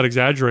 weeks. I'm not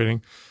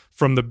exaggerating,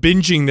 from the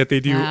binging that they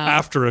do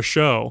after a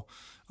show.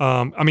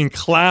 I mean,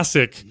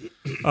 classic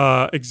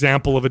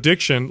example of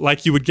addiction,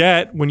 like you would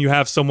get when you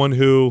have someone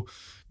who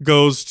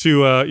goes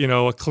to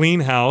a clean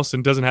house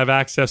and doesn't have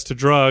access to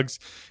drugs,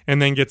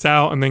 and then gets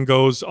out and then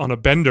goes on a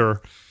bender,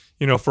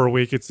 for a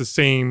week. It's the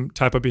same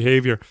type of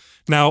behavior.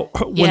 Now,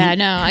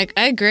 I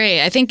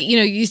agree. I think,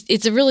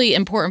 it's a really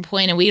important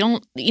point, and we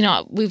don't,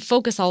 we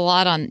focus a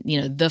lot on,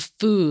 the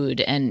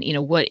food and,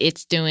 what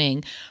it's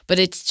doing, but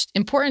it's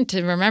important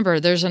to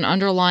remember there's an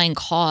underlying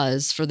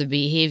cause for the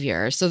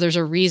behavior. So there's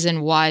a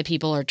reason why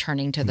people are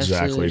turning to the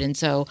food. And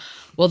so,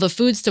 well, the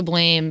food's to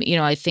blame,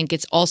 I think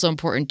it's also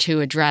important to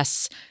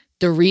address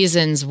the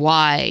reasons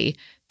why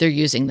they're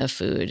using the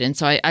food. And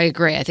so I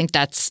agree. I think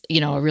that's,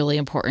 a really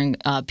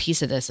important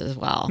piece of this as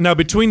well. Now,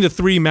 between the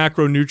three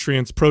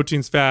macronutrients,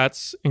 proteins,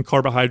 fats, and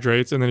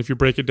carbohydrates, and then if you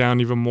break it down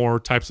even more,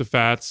 types of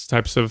fats,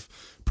 types of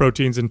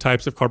proteins and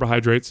types of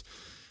carbohydrates.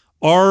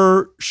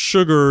 Do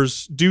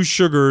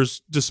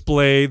sugars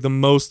display the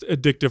most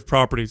addictive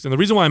properties? And the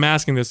reason why I'm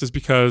asking this is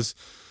because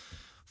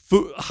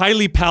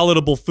highly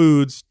palatable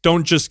foods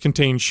don't just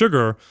contain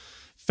sugar.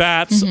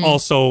 Fats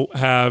also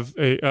have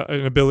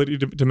an ability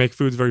to make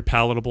foods very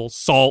palatable.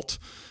 Salt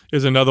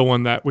is another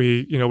one that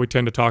we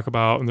tend to talk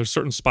about, and there's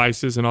certain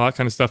spices and all that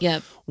kind of stuff.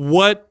 Yep.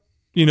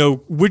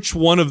 Which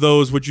one of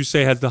those would you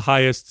say has the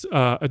highest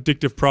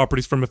addictive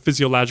properties from a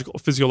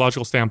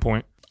physiological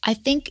standpoint? I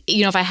think,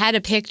 if I had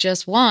to pick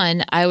just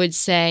one, I would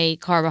say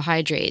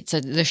carbohydrates,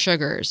 the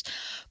sugars.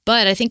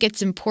 But I think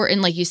it's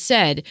important, like you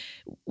said,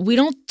 we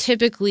don't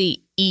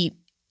typically eat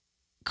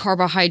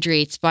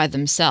carbohydrates by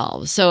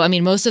themselves. So,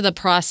 most of the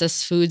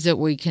processed foods that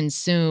we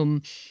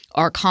consume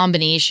are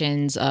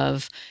combinations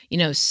of,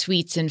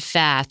 sweets and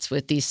fats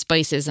with these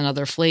spices and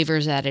other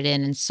flavors added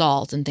in and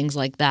salt and things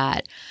like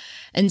that.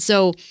 And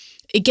so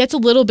it gets a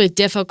little bit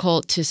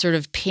difficult to sort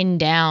of pin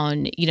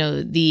down,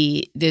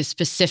 the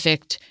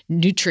specific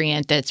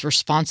nutrient that's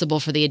responsible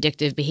for the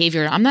addictive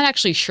behavior. I'm not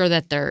actually sure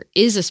that there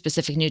is a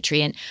specific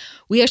nutrient.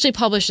 We actually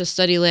published a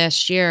study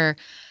last year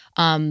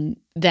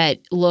that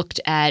looked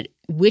at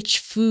which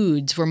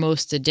foods were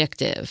most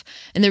addictive.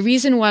 And the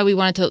reason why we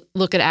wanted to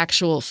look at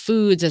actual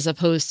foods as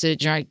opposed to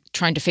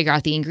trying to figure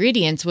out the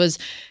ingredients was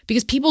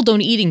because people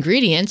don't eat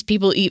ingredients,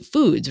 people eat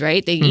foods,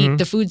 right? They eat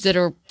the foods that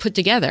are put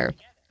together.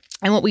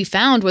 And what we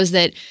found was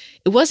that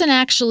it wasn't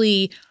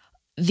actually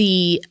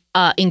the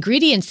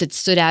ingredients that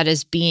stood out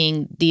as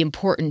being the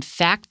important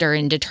factor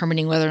in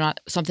determining whether or not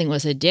something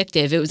was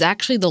addictive. It was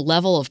actually the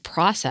level of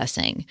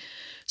processing.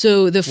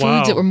 So the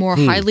foods that were more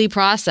highly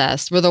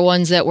processed were the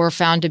ones that were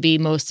found to be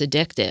most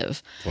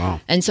addictive.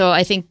 Wow. And so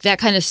I think that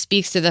kind of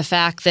speaks to the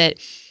fact that,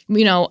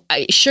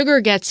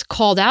 sugar gets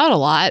called out a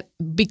lot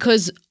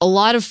because a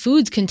lot of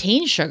foods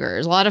contain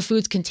sugars. A lot of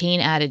foods contain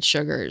added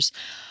sugars.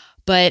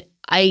 But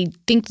I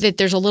think that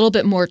there's a little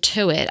bit more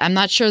to it. I'm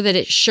not sure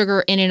that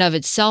sugar in and of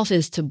itself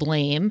is to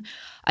blame.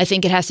 I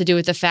think it has to do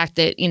with the fact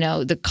that,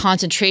 the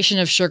concentration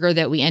of sugar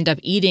that we end up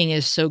eating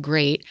is so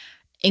great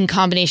in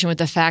combination with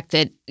the fact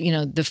that,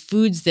 the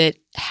foods that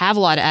have a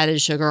lot of added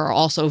sugar are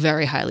also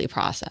very highly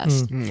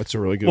processed. That's a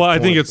really good point. I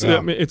think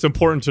it's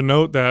important to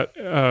note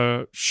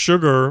that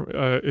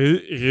sugar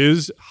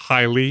is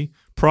highly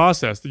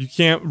processed. You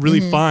can't really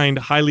find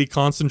highly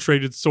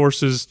concentrated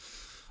sources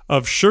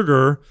of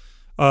sugar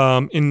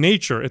in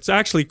nature. It's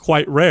actually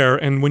quite rare.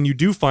 And when you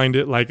do find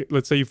it, like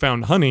let's say you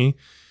found honey,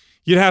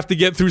 you'd have to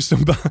get through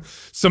some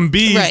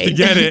bees to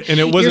get it, and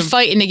it wasn't. You're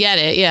fighting to get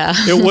it, yeah.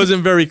 It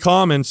wasn't very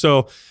common.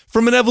 So,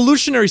 from an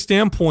evolutionary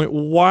standpoint,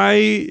 why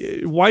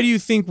do you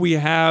think we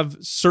have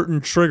certain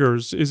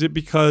triggers? Is it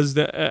because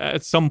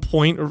at some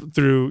point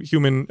through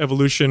human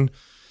evolution,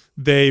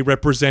 they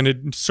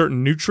represented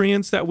certain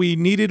nutrients that we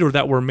needed, or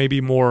that were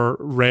maybe more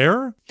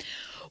rare?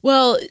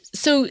 Well,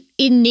 so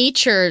in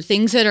nature,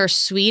 things that are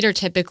sweet are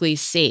typically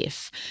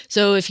safe.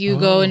 So if you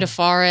go into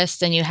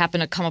forest and you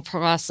happen to come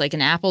across like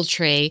an apple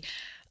tree,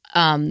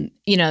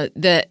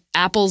 the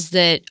apples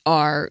that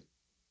are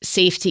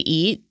safe to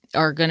eat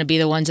are going to be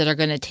the ones that are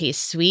going to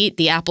taste sweet.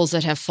 The apples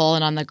that have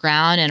fallen on the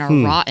ground and are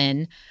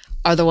rotten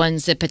are the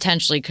ones that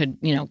potentially could,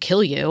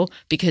 kill you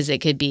because it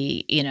could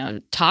be,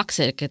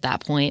 toxic at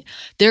that point.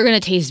 They're going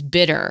to taste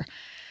bitter.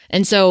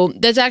 And so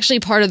that's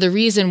actually part of the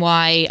reason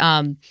why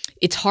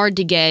it's hard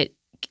to get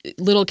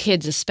little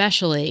kids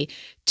especially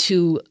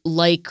to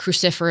like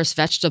cruciferous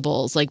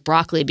vegetables like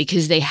broccoli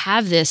because they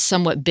have this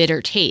somewhat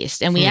bitter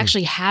taste. And we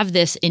actually have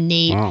this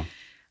innate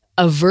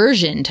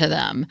aversion to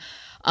them,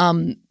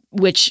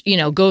 which,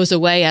 goes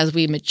away as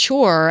we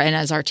mature and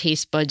as our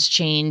taste buds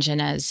change and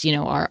as,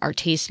 our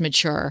tastes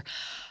mature.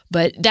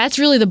 But that's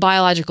really the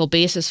biological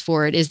basis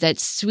for it, is that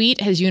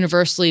sweet has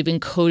universally been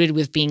coded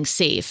with being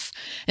safe.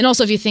 And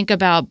also, if you think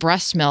about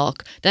breast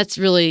milk, that's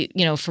really,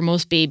 for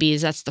most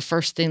babies, that's the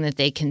first thing that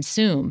they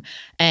consume.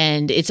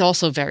 And it's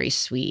also very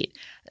sweet.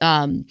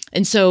 And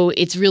so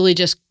it's really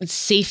just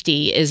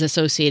safety is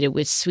associated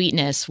with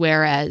sweetness,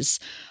 whereas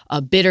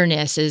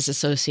bitterness is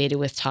associated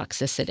with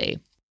toxicity.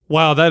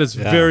 Wow, that is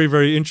very,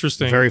 very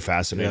interesting. Very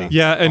fascinating.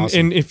 Yeah,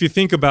 and if you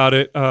think about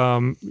it,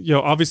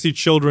 obviously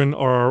children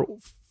are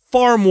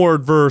far more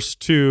adverse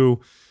to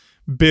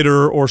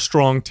bitter or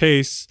strong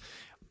tastes,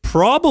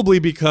 probably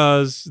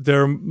because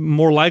they're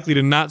more likely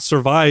to not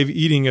survive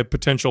eating a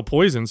potential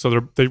poison.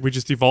 So we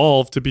just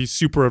evolved to be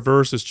super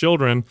averse as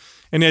children.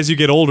 And as you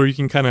get older, you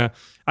can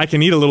I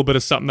can eat a little bit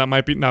of something that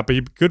might not be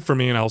good for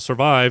me and I'll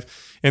survive.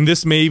 And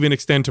this may even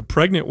extend to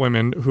pregnant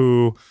women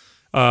who,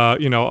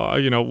 when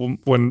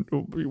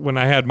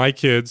I had my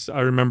kids, I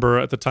remember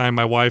at the time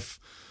my wife,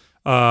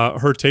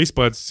 her taste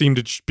buds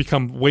seemed to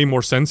become way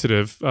more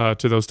sensitive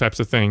to those types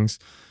of things.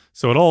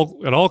 So it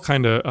all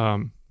kind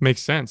of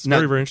Makes sense. Now,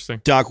 very, very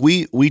interesting. Doc,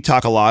 we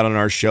talk a lot on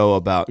our show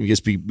about,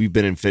 because we've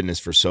been in fitness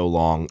for so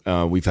long.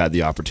 We've had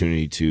the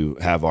opportunity to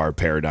have our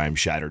paradigm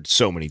shattered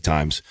so many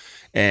times,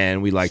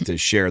 and we like to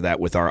share that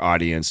with our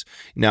audience.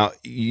 Now,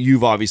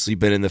 you've obviously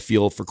been in the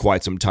field for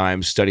quite some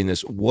time studying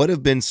this. What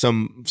have been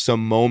some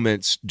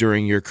moments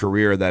during your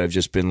career that have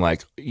just been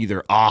like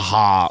either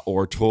aha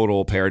or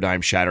total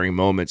paradigm shattering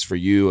moments for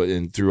you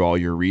and through all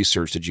your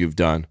research that you've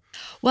done?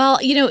 Well,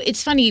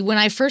 it's funny. When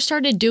I first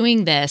started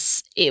doing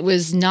this, it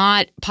was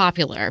not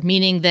popular,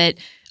 meaning that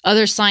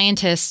other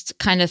scientists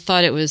kind of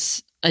thought it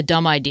was a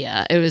dumb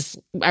idea.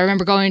 I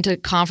remember going to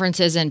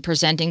conferences and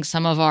presenting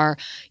some of our,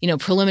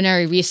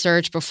 preliminary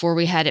research before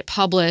we had it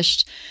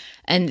published.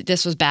 And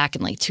this was back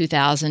in like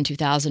 2000,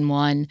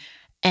 2001.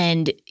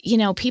 And,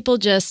 people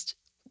just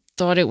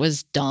thought it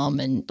was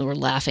dumb and were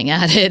laughing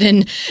at it.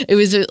 And it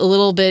was a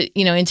little bit,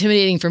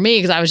 intimidating for me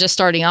because I was just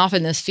starting off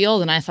in this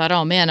field. And I thought,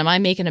 oh man, am I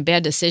making a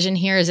bad decision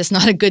here? Is this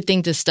not a good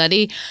thing to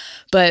study?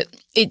 But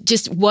it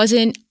just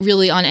wasn't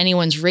really on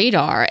anyone's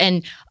radar.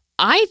 And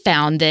I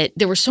found that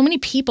there were so many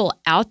people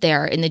out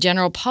there in the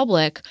general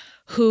public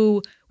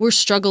who were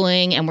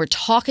struggling and were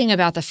talking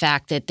about the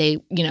fact that they,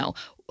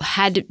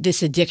 had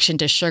this addiction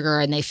to sugar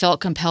and they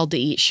felt compelled to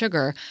eat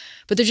sugar,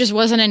 but there just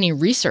wasn't any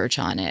research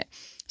on it.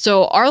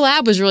 So our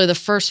lab was really the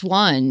first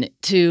one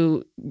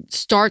to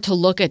start to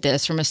look at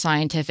this from a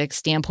scientific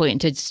standpoint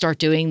and to start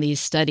doing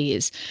these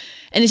studies.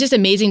 And it's just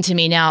amazing to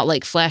me now,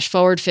 like flash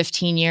forward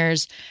 15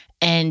 years,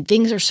 and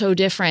things are so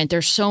different.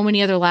 There's so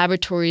many other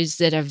laboratories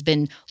that have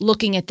been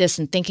looking at this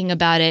and thinking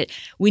about it.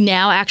 We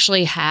now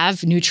actually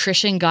have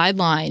nutrition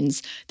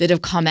guidelines that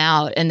have come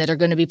out and that are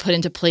going to be put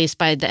into place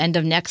by the end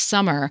of next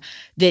summer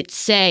that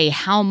say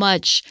how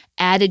much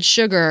added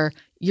sugar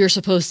you're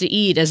supposed to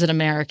eat as an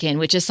American,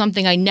 which is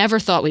something I never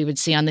thought we would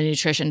see on the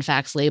nutrition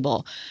facts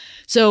label.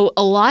 So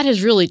a lot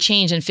has really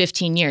changed in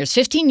 15 years.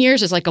 15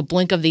 years is like a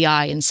blink of the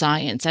eye in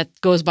science. That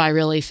goes by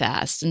really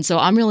fast. And so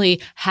I'm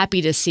really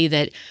happy to see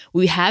that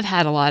we have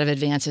had a lot of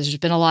advances. There's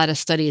been a lot of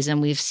studies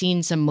and we've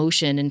seen some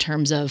motion in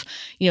terms of,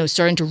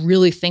 starting to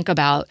really think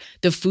about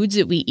the foods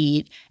that we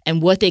eat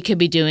and what they could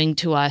be doing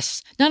to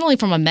us, not only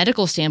from a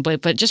medical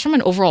standpoint, but just from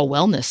an overall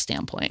wellness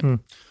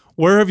standpoint.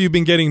 Where have you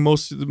been getting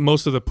most of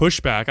the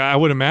pushback? I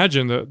would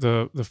imagine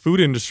the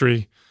food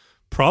industry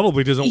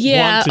probably doesn't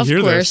want to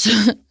hear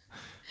this.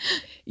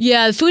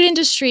 Yeah, the food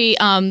industry,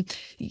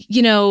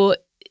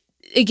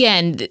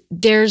 again,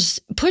 there's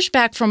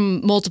pushback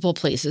from multiple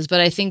places,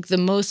 but I think the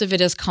most of it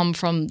has come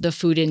from the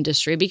food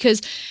industry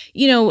because,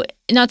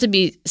 not to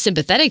be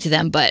sympathetic to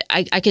them, but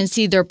I can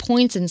see their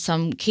points in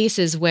some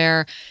cases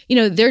where,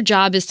 their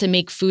job is to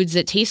make foods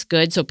that taste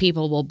good so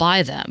people will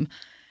buy them.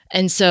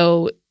 And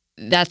so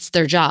that's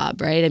their job,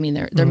 right? I mean,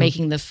 they're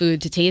making the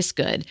food to taste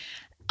good.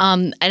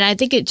 And I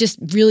think it just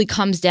really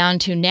comes down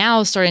to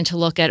now starting to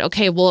look at,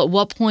 okay, well, at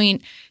what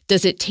point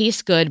does it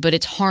taste good, but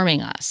it's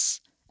harming us?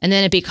 And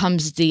then it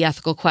becomes the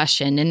ethical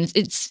question. And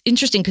it's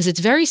interesting because it's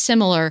very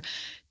similar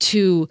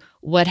to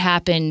what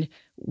happened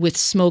with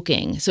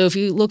smoking. So if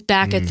you look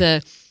back at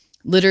the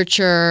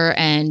literature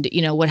and,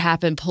 what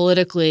happened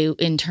politically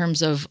in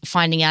terms of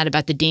finding out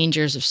about the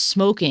dangers of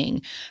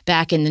smoking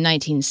back in the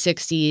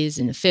 1960s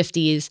and the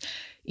 50s,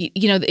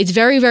 it's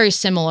very, very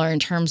similar in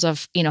terms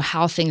of,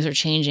 how things are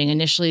changing.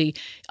 Initially,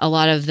 a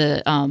lot of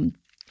the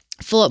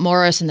Philip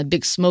Morris and the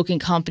big smoking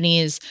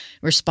companies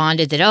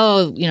responded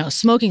that,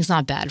 smoking's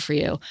not bad for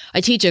you.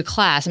 I teach a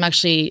class. I'm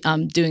actually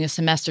doing a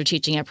semester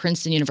teaching at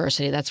Princeton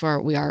University. That's where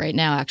we are right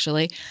now,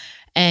 actually.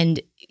 And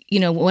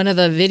one of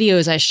the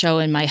videos I show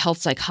in my health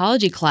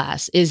psychology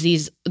class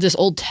is this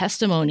old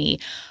testimony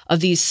of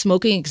these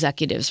smoking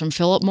executives from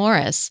Philip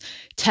Morris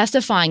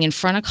testifying in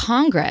front of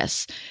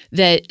Congress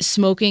that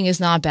smoking is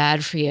not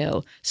bad for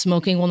you.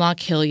 Smoking will not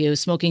kill you.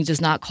 Smoking does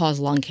not cause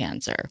lung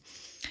cancer.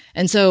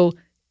 And so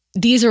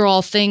these are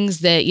all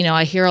things that,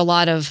 I hear a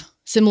lot of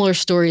similar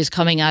stories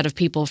coming out of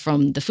people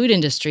from the food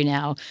industry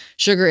now.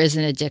 Sugar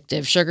isn't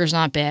addictive. Sugar's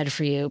not bad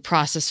for you.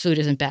 Processed food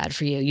isn't bad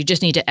for you. You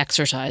just need to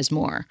exercise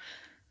more.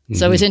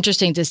 So it's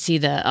interesting to see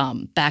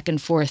the back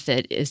and forth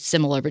that is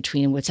similar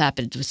between what's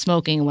happened with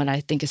smoking and what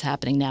I think is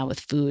happening now with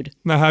food.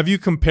 Now, have you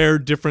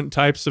compared different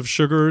types of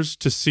sugars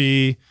to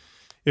see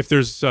if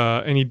there's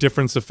any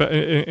difference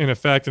in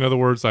effect? In other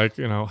words, like,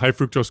 high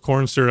fructose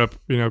corn syrup,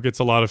 gets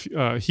a lot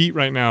of heat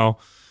right now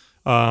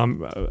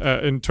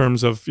in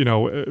terms of,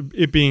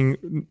 it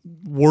being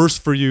worse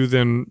for you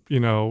than,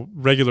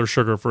 regular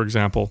sugar, for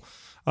example.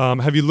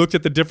 Have you looked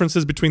at the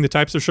differences between the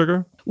types of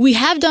sugar? We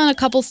have done a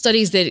couple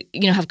studies that,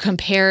 have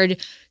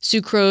compared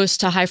sucrose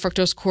to high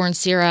fructose corn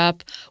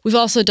syrup. We've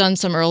also done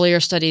some earlier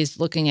studies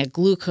looking at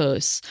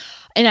glucose.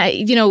 And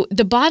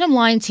the bottom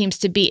line seems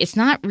to be it's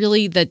not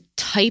really the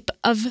type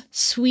of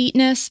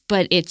sweetness,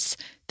 but it's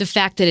the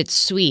fact that it's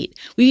sweet.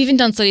 We've even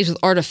done studies with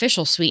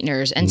artificial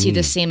sweeteners and see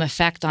the same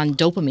effect on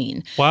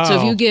dopamine. Wow. So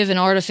if you give an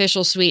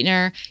artificial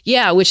sweetener,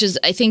 which is,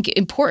 I think,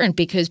 important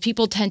because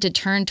people tend to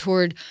turn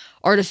toward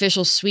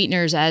artificial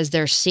sweeteners as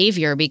their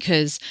savior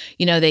because,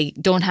 they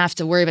don't have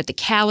to worry about the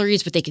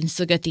calories, but they can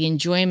still get the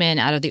enjoyment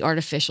out of the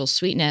artificial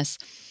sweetness.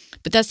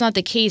 But that's not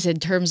the case in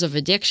terms of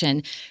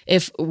addiction.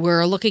 If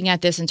we're looking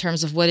at this in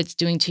terms of what it's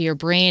doing to your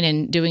brain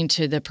and doing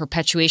to the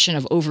perpetuation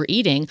of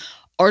overeating,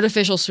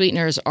 artificial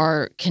sweeteners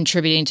are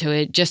contributing to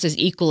it just as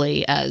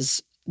equally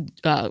as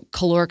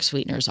caloric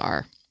sweeteners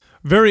are.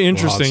 Very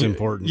interesting. Well, that's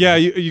important. Yeah,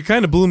 you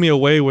kind of blew me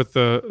away with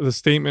the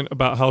statement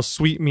about how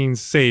sweet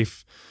means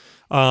safe,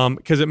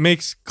 because it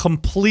makes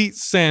complete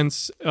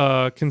sense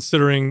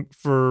considering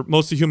for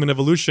most of human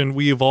evolution,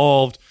 we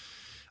evolved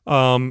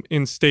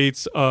in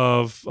states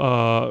of,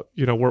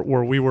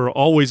 where we were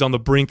always on the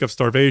brink of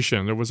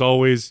starvation. There was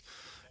always,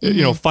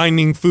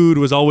 finding food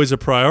was always a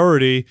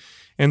priority.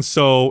 And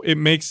so it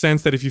makes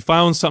sense that if you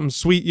found something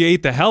sweet, you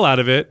ate the hell out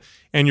of it,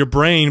 and your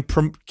brain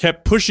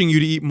kept pushing you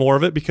to eat more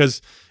of it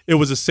because it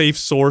was a safe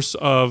source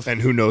of...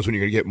 And who knows when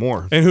you're going to get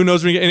more. And who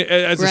knows when you get...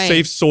 As a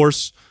safe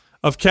source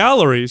of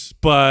calories.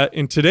 But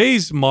in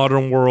today's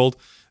modern world,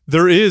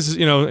 there is,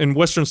 in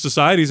Western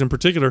societies in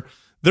particular,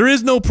 there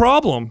is no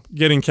problem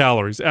getting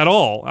calories at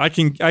all. I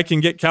can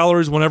get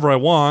calories whenever I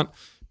want.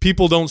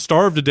 People don't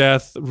starve to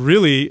death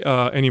really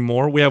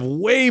anymore. We have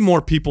way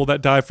more people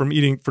that die from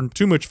eating from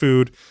too much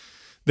food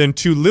than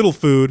too little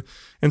food.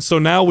 And so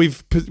now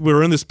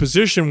we're in this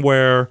position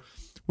where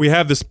we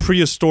have this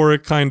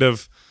prehistoric kind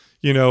of,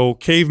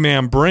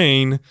 caveman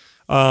brain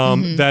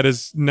that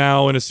is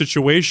now in a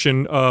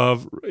situation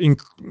of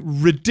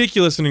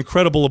ridiculous and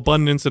incredible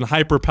abundance and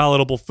hyper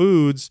palatable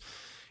foods.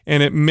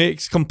 And it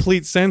makes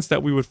complete sense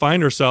that we would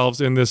find ourselves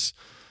in this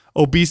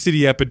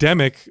obesity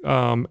epidemic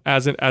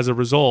as a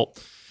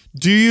result.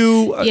 Do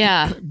you,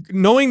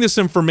 knowing this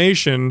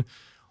information,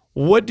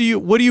 what do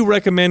you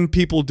recommend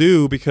people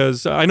do?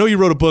 Because I know you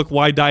wrote a book,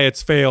 Why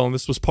Diets Fail, and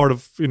this was part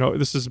of,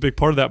 this is a big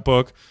part of that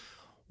book.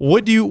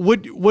 What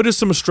are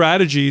some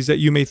strategies that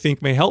you may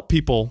think may help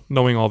people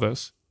knowing all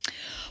this?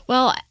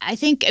 Well, a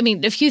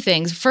few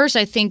things. First,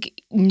 I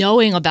think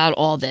knowing about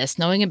all this,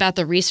 knowing about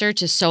the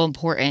research is so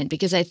important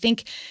because I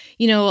think,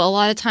 a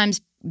lot of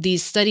times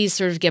these studies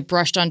sort of get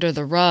brushed under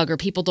the rug or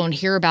people don't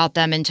hear about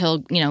them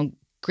until,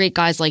 great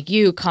guys like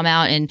you come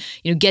out and,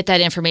 get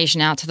that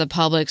information out to the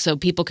public so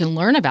people can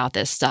learn about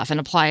this stuff and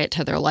apply it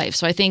to their life.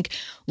 So I think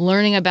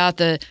learning about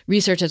the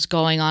research that's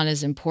going on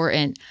is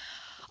important.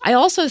 I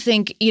also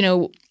think,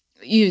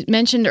 you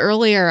mentioned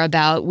earlier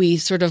about we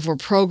sort of were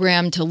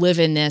programmed to live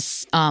in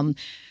this,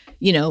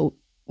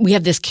 we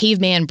have this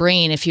caveman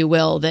brain, if you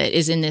will, that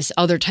is in this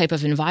other type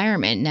of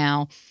environment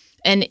now.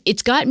 And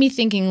it's got me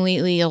thinking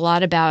lately a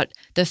lot about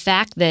the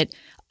fact that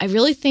I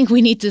really think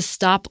we need to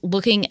stop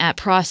looking at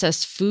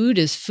processed food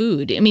as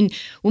food. I mean,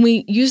 when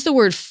we use the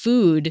word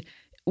food,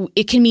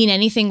 it can mean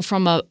anything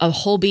from a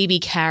whole baby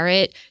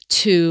carrot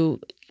to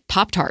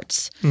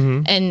Pop-Tarts.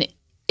 And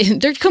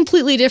they're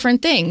completely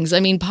different things. I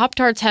mean,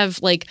 Pop-Tarts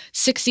have like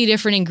 60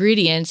 different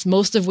ingredients,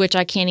 most of which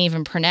I can't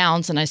even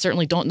pronounce, and I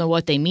certainly don't know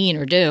what they mean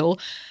or do.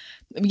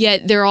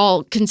 Yet they're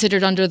all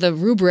considered under the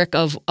rubric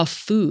of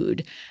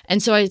food.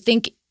 And so I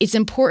think it's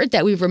important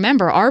that we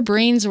remember our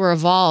brains were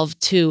evolved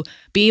to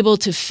be able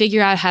to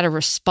figure out how to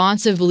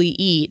responsibly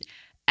eat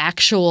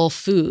actual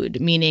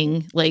food,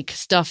 meaning like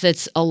stuff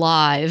that's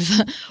alive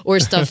or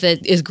stuff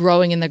that is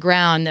growing in the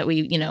ground that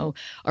we,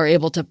 are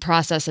able to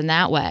process in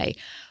that way.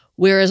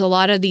 Whereas a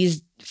lot of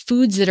these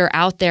foods that are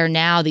out there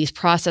now, these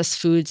processed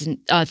foods and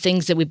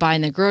things that we buy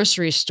in the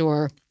grocery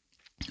store,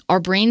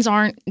 our brains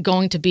aren't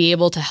going to be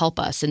able to help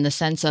us in the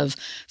sense of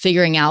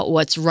figuring out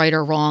what's right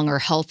or wrong or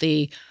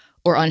healthy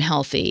or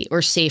unhealthy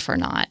or safe or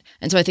not.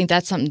 And so I think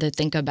that's something to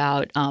think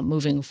about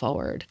moving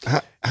forward.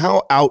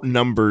 How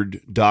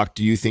outnumbered, Doc,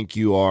 do you think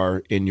you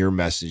are in your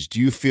message? Do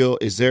you feel,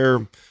 is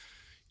there,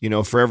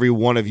 for every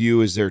one of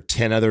you, is there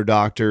 10 other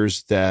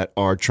doctors that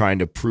are trying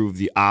to prove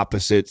the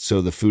opposite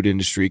so the food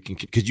industry can,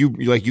 because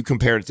you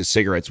compared it to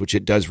cigarettes, which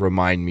it does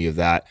remind me of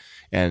that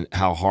and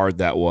how hard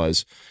that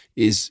was.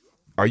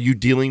 Are you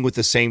dealing with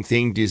the same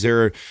thing? Do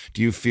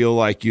you feel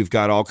like you've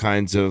got all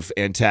kinds of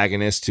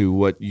antagonists to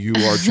what you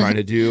are trying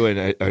to do?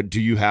 And do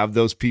you have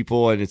those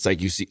people? And it's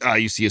like you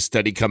see a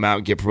study come out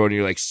and get promoted. And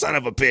you're like, son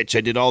of a bitch,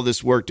 I did all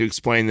this work to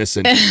explain this.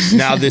 And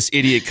now this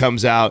idiot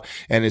comes out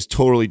and is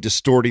totally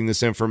distorting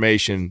this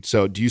information.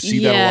 So do you see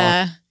that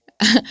a lot?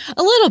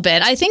 A little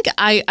bit. I think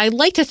I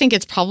like to think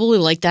it's probably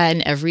like that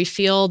in every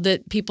field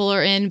that people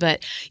are in.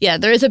 But yeah,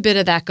 there is a bit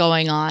of that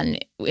going on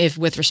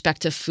with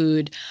respect to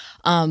food.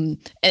 And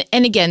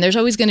again, there's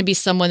always going to be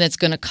someone that's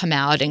going to come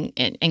out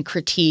and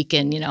critique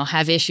and,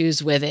 have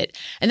issues with it.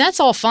 And that's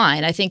all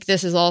fine. I think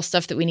this is all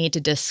stuff that we need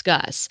to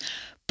discuss.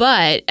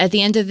 But at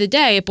the end of the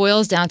day, it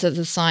boils down to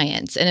the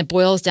science and it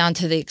boils down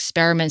to the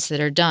experiments that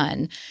are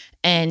done.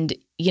 And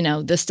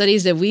the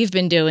studies that we've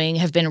been doing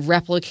have been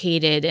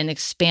replicated and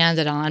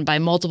expanded on by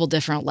multiple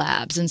different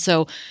labs. And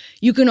so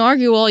you can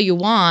argue all you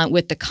want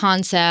with the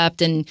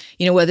concept and,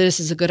 whether this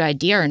is a good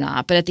idea or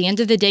not. But at the end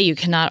of the day, you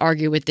cannot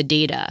argue with the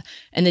data.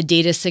 And the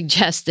data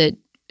suggests that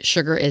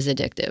sugar is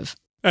addictive.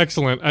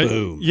 Excellent.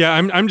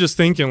 I'm just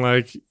thinking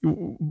like,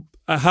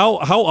 how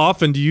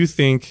often do you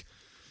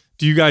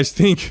guys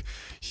think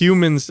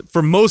humans,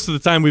 for most of the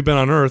time we've been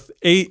on Earth,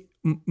 ate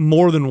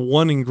more than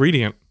one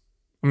ingredient?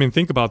 I mean,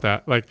 think about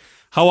that. Like,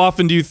 how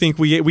often do you think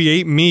we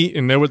ate meat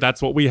and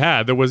that's what we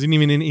had? There wasn't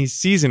even any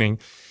seasoning.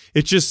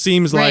 It just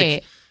seems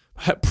like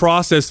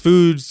processed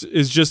foods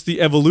is just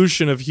the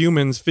evolution of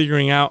humans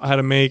figuring out how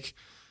to make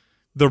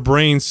their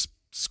brains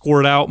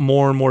squirt out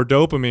more and more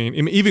dopamine.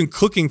 I mean, even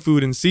cooking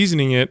food and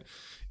seasoning it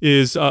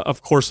is,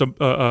 of course,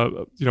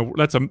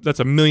 that's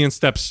a million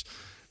steps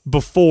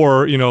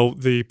before,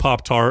 the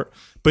Pop-Tart.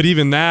 But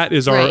even that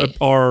is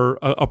our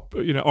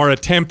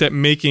attempt at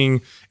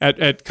making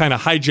at kind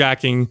of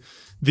hijacking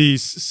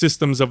these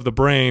systems of the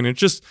brain.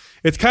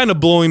 It's kind of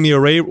blowing me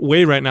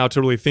away right now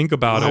to really think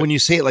about it. When you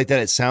say it like that,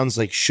 it sounds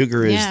like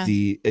sugar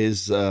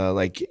is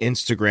like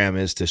Instagram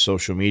is to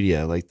social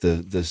media, like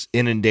this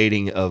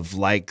inundating of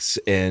likes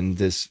and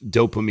this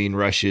dopamine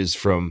rushes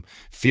from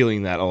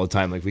feeling that all the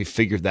time. Like we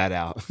figured that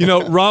out.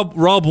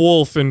 Rob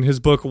Wolf in his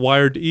book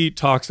Wired to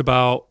Eat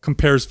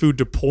compares food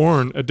to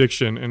porn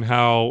addiction, and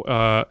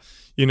how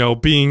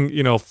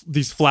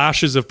these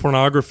flashes of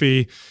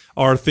pornography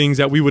are things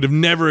that we would have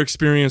never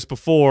experienced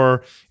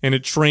before, and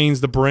it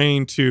trains the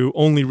brain to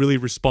only really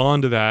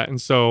respond to that. And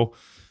so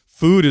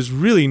food is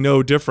really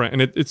no different,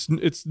 and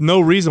it's no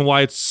reason why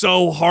it's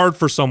so hard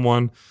for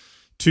someone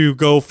to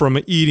go from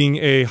eating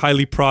a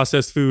highly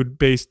processed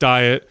food-based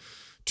diet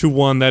to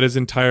one that is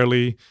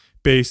entirely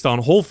based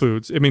on whole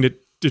foods. I mean,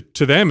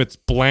 to them, it's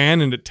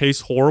bland and it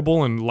tastes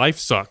horrible and life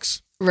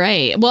sucks.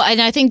 Right. Well,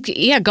 and I think,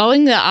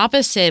 going the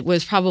opposite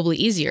was probably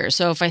easier.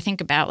 So if I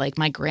think about like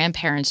my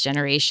grandparents'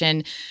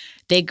 generation,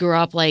 they grew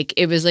up like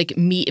it was like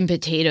meat and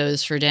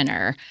potatoes for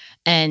dinner.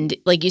 And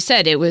like you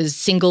said, it was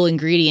single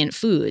ingredient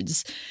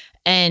foods.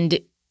 And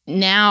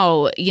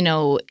now,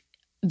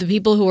 the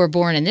people who were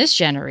born in this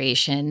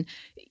generation,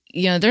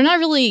 they're not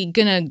really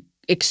going to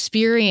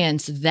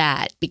experience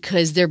that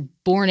because they're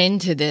born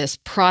into this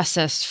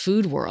processed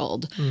food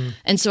world.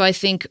 And so I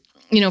think,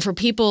 for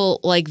people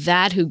like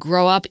that who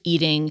grow up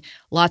eating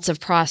lots of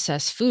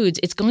processed foods,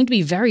 it's going to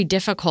be very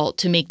difficult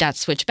to make that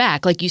switch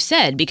back, like you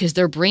said, because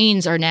their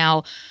brains are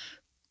now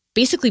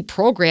basically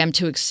programmed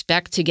to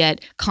expect to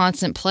get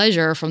constant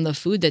pleasure from the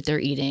food that they're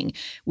eating,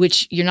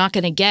 which you're not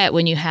going to get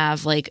when you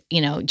have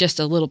just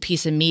a little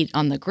piece of meat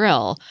on the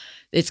grill.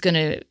 It's going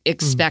to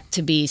expect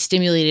to be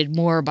stimulated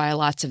more by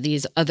lots of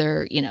these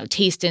other,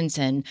 tastings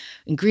and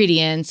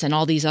ingredients and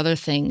all these other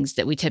things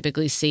that we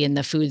typically see in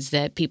the foods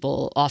that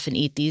people often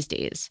eat these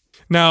days.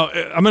 Now,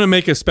 I'm going to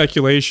make a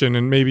speculation,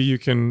 and maybe you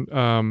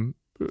can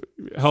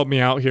help me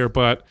out here.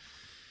 But,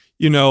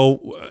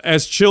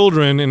 as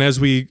children and as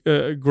we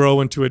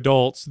grow into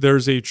adults,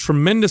 there's a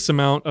tremendous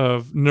amount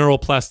of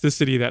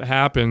neuroplasticity that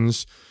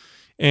happens.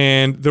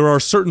 And there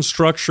are certain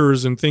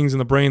structures and things in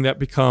the brain that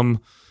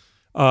become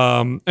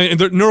and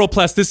the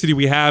neuroplasticity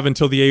we have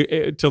until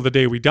the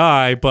day we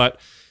die, but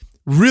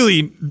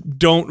really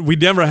we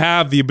never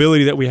have the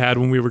ability that we had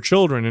when we were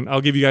children. And I'll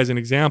give you guys an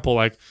example.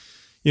 Like,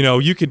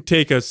 you could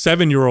take a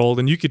 7-year-old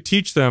and you could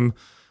teach them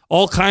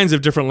all kinds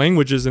of different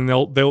languages, and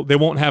they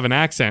won't have an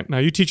accent. Now,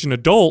 you teach an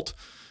adult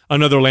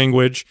another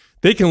language,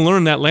 they can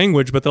learn that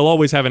language, but they'll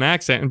always have an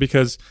accent. And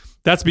because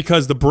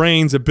the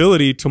brain's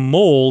ability to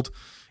mold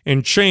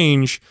and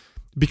change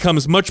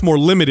becomes much more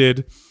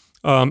limited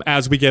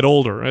as we get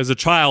older. As a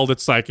child,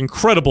 it's like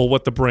incredible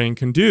what the brain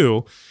can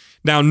do.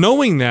 Now,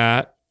 knowing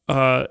that,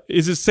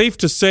 is it safe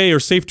to say or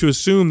safe to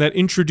assume that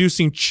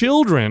introducing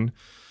children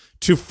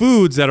to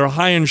foods that are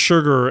high in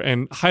sugar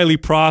and highly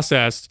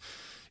processed,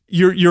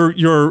 you're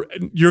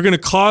going to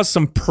cause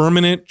some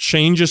permanent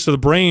changes to the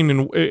brain?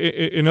 And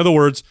in other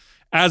words,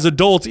 as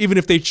adults, even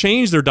if they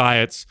change their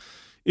diets,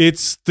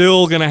 it's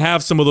still going to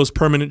have some of those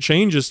permanent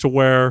changes to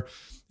where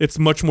it's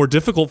much more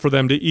difficult for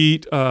them to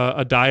eat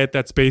a diet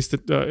that's based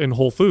in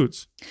whole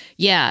foods.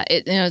 Yeah,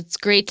 it's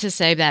great to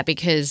say that,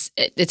 because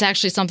it's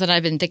actually something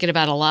I've been thinking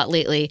about a lot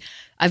lately.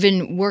 I've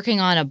been working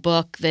on a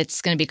book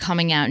that's going to be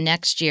coming out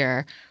next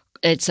year.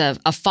 It's a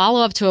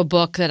follow-up to a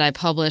book that I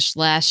published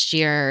last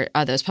year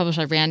that was published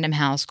by Random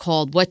House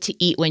called What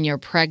to Eat When You're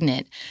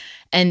Pregnant.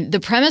 And the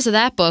premise of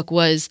that book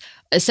was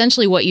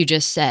essentially what you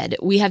just said.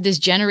 We have this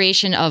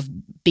generation of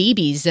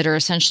babies that are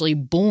essentially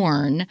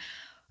born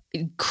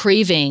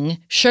craving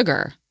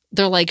sugar.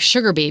 They're like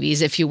sugar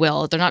babies, if you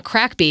will. They're not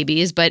crack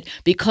babies, but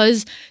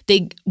because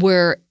they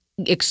were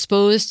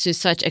exposed to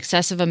such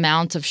excessive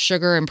amounts of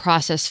sugar and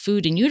processed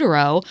food in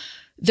utero,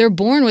 they're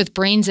born with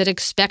brains that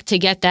expect to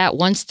get that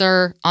once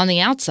they're on the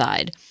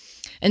outside.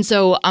 And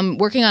so I'm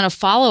working on a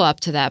follow-up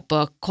to that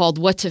book called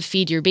What to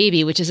Feed Your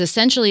Baby, which is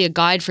essentially a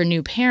guide for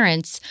new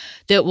parents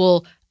that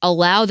will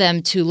allow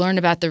them to learn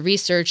about the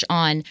research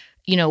on,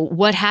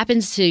 what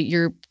happens to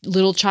your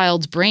little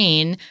child's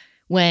brain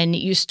when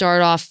you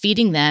start off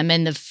feeding them,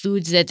 and the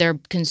foods that they're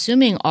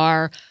consuming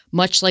are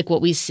much like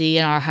what we see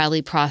in our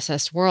highly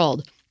processed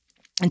world.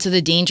 And so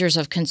the dangers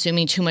of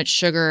consuming too much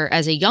sugar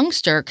as a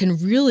youngster can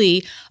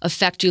really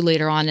affect you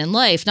later on in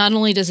life. Not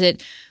only does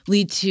it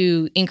lead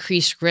to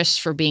increased risks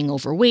for being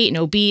overweight and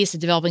obese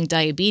and developing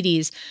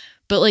diabetes,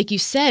 but like you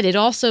said, it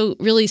also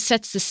really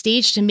sets the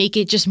stage to make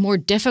it just more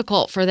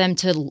difficult for them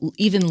to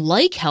even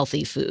like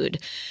healthy food.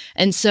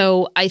 And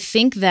so I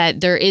think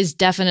that there is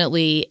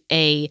definitely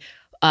a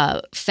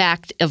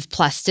fact of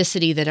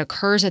plasticity that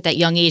occurs at that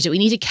young age that we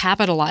need to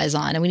capitalize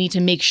on. And we need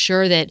to make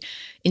sure that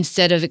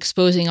instead of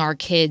exposing our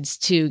kids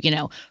to,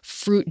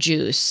 fruit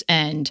juice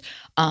and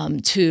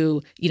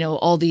to,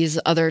 all these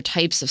other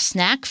types of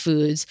snack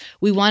foods,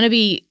 we want to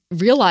be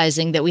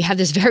realizing that we have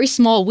this very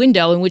small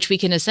window in which we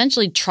can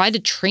essentially try to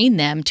train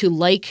them to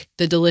like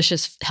the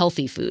delicious,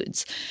 healthy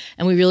foods.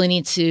 And we really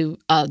need to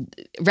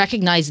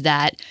recognize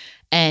that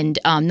and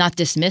not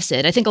dismiss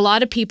it. I think a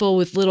lot of people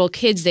with little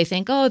kids, they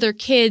think, oh, they're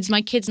kids.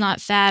 My kid's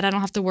not fat. I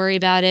don't have to worry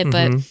about it.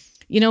 But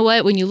you know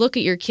what? When you look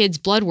at your kid's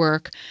blood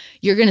work,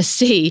 you're going to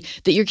see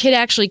that your kid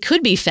actually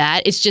could be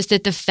fat. It's just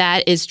that the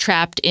fat is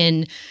trapped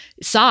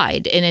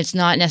inside and it's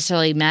not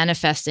necessarily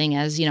manifesting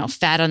as,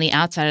 fat on the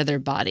outside of their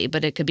body,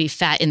 but it could be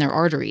fat in their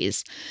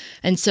arteries.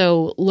 And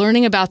so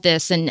learning about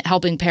this and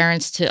helping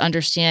parents to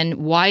understand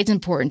why it's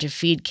important to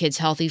feed kids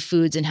healthy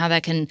foods and how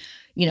that can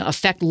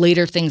affect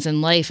later things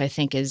in life, I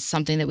think is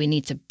something that we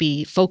need to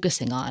be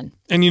focusing on.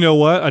 And you know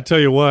what? I tell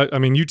you what, I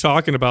mean, you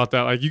talking about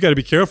that, like you got to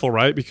be careful,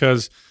 right?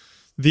 Because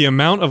the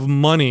amount of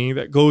money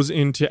that goes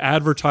into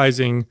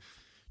advertising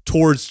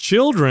towards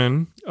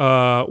children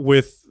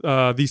with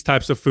these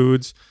types of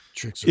foods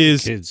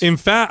is, kids. In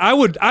fact, I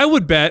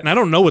would bet, and I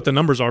don't know what the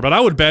numbers are, but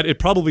I would bet it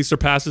probably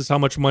surpasses how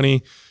much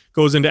money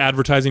goes into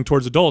advertising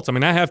towards adults. I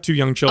mean, I have 2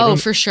 young children. Oh,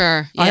 for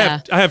sure.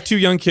 Yeah. I have 2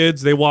 young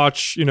kids. They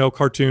watch,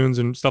 cartoons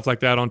and stuff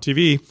like that on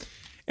TV.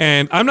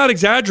 And I'm not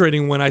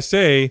exaggerating when I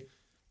say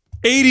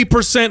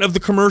 80% of the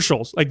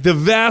commercials, like the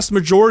vast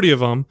majority of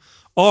them,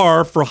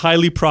 are for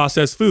highly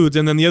processed foods.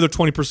 And then the other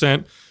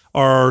 20%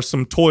 are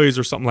some toys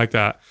or something like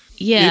that.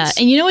 Yeah.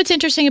 And you know what's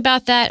interesting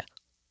about that?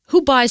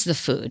 Who buys the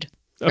food?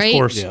 Right? Of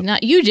course. Yeah.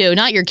 Not you do,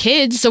 not your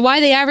kids. So why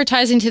are they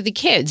advertising to the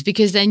kids?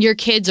 Because then your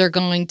kids are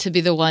going to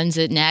be the ones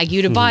that nag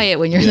you to buy it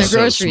when you're in the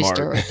grocery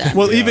store with them.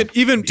 Well,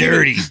 even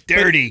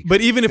dirty.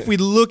 But even if we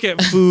look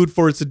at food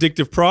for its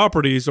addictive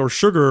properties, or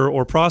sugar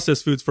or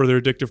processed foods for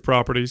their addictive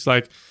properties,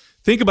 like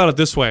think about it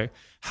this way.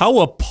 How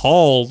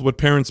appalled would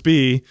parents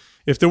be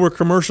if there were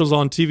commercials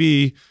on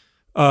TV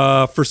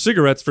for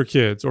cigarettes for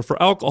kids or for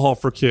alcohol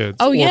for kids?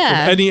 Oh, or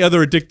yeah. for any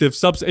other addictive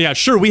substance. Yeah,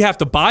 sure, we have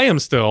to buy them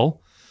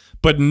still,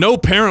 but no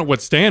parent would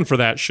stand for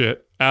that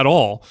shit at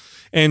all.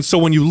 And so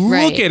when you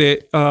look at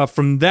it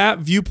from that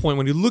viewpoint,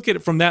 when you look at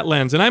it from that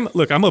lens, and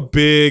I'm a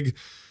big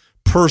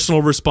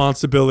personal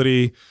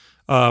responsibility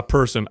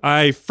person.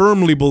 I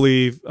firmly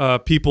believe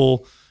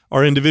people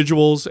are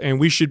individuals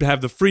and we should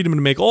have the freedom to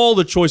make all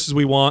the choices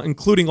we want,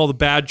 including all the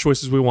bad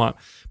choices we want.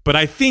 But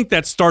I think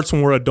that starts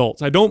when we're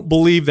adults. I don't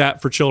believe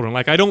that for children.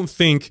 Like, I don't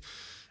think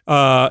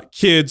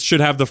kids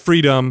should have the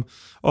freedom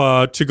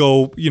to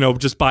go,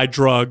 just buy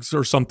drugs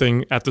or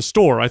something at the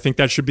store. I think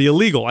that should be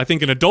illegal. I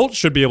think an adult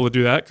should be able to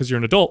do that because you're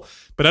an adult,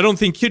 but I don't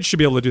think kids should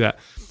be able to do that.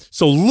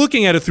 So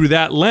looking at it through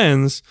that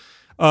lens,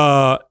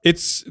 I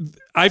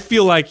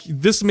feel like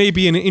this may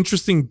be an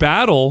interesting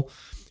battle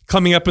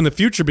coming up in the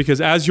future,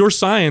 because as your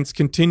science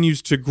continues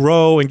to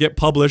grow and get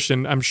published,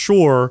 and I'm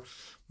sure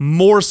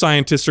more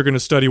scientists are going to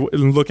study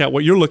and look at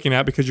what you're looking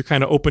at, because you're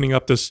kind of opening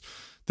up this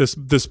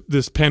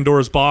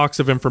Pandora's box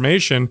of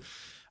information.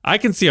 I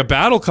can see a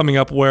battle coming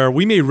up where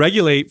we may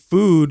regulate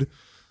food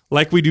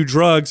like we do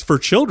drugs for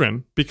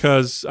children,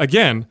 because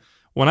again,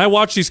 when I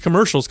watch these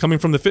commercials coming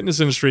from the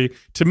fitness industry,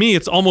 to me,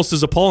 it's almost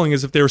as appalling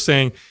as if they were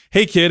saying,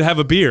 hey, kid, have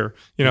a beer.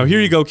 Here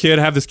you go, kid,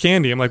 have this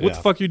candy. I'm like, what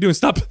the fuck are you doing?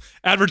 Stop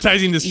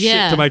advertising this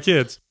shit to my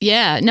kids.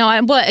 Yeah.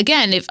 No, but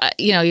again, if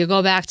you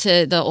go back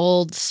to the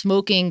old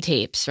smoking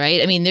tapes, right?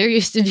 I mean, there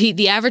used to be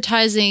the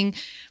advertising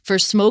for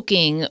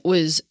smoking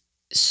was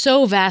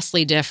so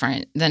vastly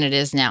different than it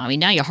is now. I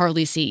mean, now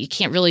you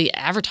can't really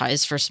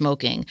advertise for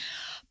smoking.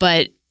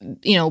 But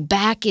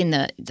back in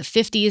the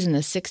 50s and the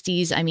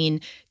 60s, I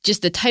mean,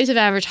 just the types of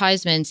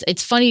advertisements,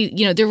 it's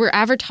funny, there were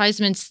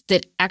advertisements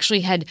that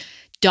actually had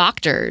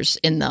doctors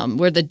in them,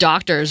 where the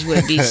doctors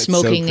would be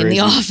smoking in the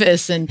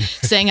office and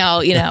saying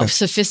how,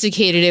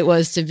 sophisticated it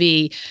was to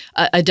be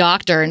a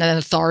doctor and an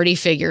authority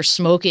figure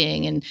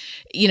smoking. And,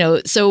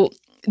 so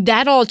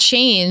that all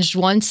changed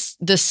once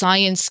the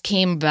science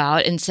came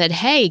about and said,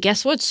 hey,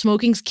 guess what?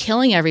 Smoking's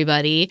killing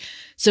everybody.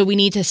 So we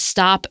need to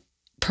stop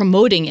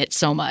promoting it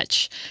so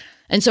much.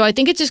 And so I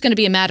think it's just going to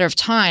be a matter of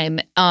time.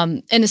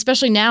 And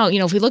especially now,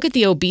 if we look at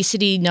the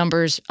obesity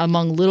numbers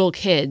among little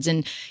kids,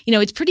 and,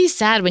 it's pretty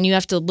sad when you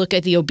have to look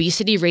at the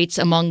obesity rates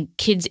among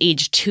kids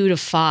aged 2 to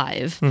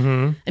 5.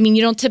 Mm-hmm. I mean,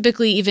 you don't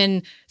typically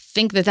even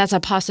think that that's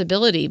a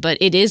possibility, but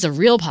it is a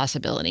real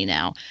possibility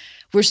now.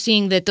 We're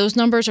seeing that those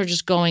numbers are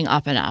just going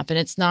up, and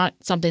it's not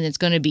something that's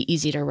going to be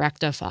easy to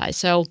rectify.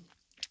 So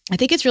I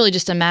think it's really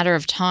just a matter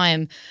of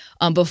time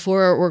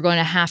before we're going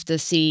to have to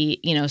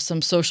see,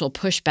 some social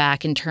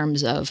pushback in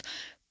terms of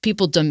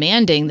people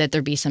demanding that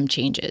there be some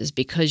changes,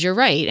 because you're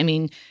right. I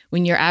mean,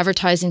 when you're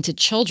advertising to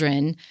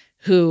children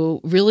who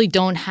really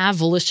don't have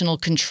volitional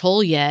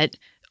control yet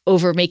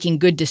over making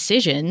good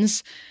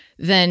decisions,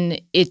 then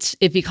it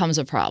becomes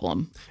a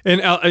problem.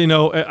 And,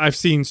 I've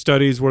seen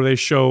studies where they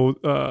show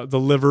the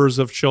livers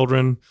of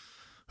children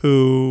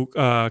who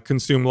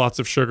consume lots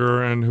of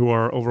sugar and who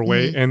are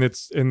overweight,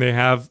 and they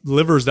have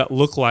livers that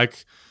look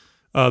like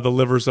the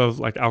livers of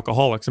like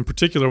alcoholics, in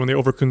particular when they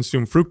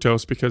overconsume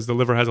fructose, because the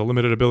liver has a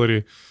limited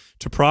ability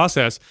to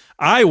process.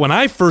 When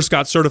I first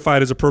got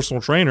certified as a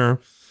personal trainer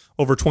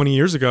over 20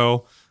 years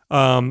ago,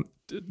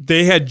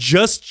 they had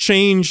just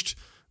changed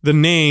the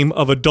name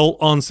of adult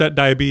onset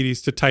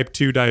diabetes to type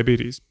 2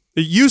 diabetes.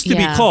 It used to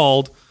be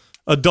called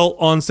adult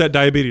onset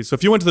diabetes. So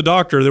if you went to the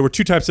doctor, there were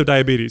 2 types of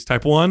diabetes,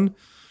 type 1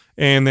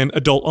 and then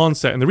adult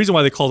onset. And the reason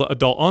why they called it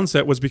adult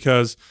onset was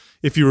because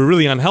if you were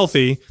really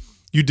unhealthy,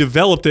 you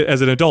developed it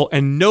as an adult,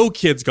 and no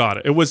kids got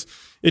it.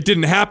 It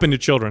didn't happen to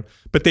children,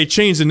 but they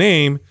changed the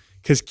name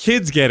because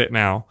kids get it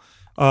now.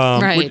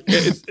 Right.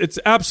 It's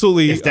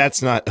absolutely. If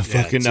that's not a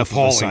fucking enough of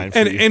a sign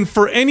for you. And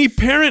for any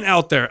parent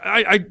out there,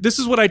 this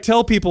is what I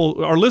tell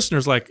people, our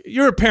listeners, like,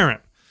 you're a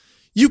parent.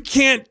 You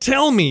can't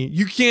tell me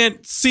you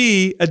can't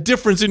see a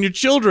difference in your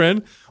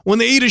children when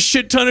they eat a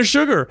shit ton of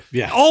sugar.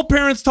 Yeah. All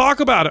parents talk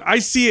about it. I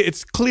see it.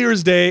 It's clear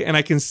as day, and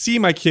I can see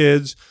my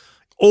kids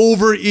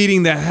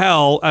overeating the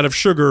hell out of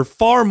sugar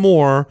far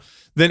more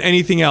than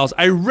anything else.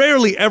 I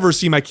rarely ever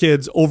see my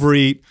kids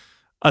overeat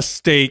a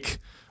steak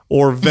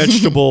or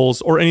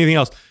vegetables or anything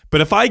else. But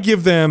if I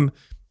give them,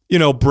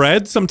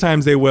 bread,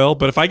 sometimes they will.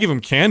 But if I give them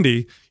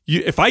candy,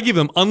 if I give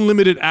them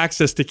unlimited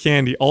access to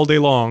candy all day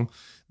long,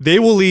 they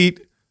will eat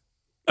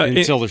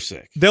until they're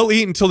sick. They'll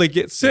eat until they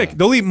get sick. Yeah.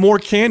 They'll eat more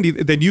candy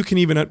than you can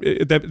even.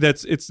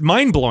 It's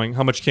mind blowing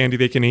how much candy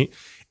they can eat,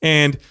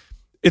 and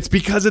it's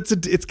because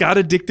it's got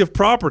addictive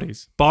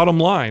properties. Bottom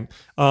line.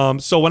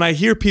 So when I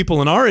hear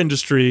people in our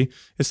industry,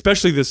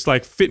 especially this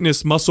like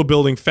fitness, muscle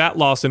building, fat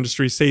loss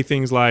industry, say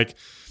things like,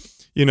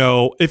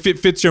 if it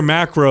fits your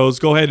macros,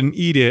 go ahead and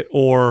eat it,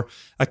 or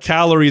a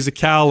calorie is a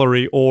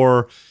calorie,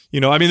 or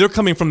they're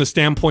coming from the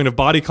standpoint of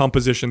body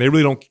composition. They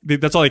really don't.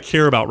 That's all they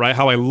care about, right?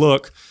 How I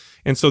look.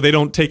 And so they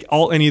don't take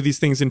any of these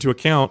things into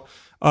account.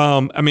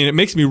 It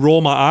makes me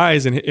roll my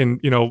eyes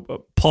and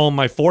palm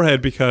my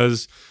forehead,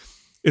 because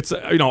it's,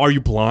 are you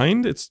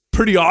blind? It's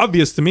pretty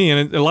obvious to me.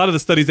 And a lot of the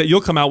studies that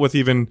you'll come out with,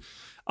 even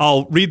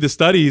I'll read the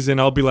studies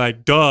and I'll be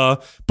like, duh,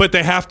 but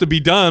they have to be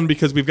done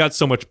because we've got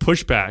so much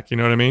pushback. You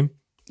know what I mean?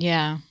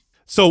 Yeah.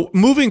 So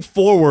moving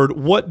forward,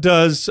 what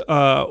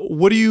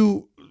are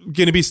you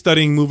going to be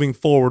studying moving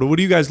forward? What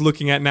are you guys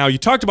looking at now? You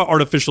talked about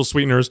artificial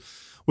sweeteners,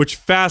 which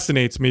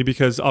fascinates me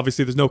because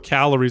obviously there's no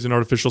calories in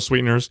artificial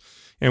sweeteners,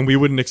 and we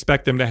wouldn't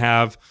expect them to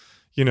have,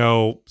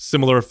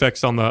 similar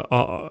effects on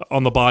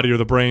the body or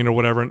the brain or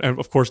whatever. And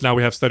of course, now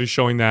we have studies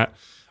showing that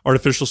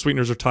artificial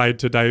sweeteners are tied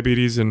to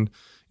diabetes and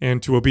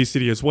to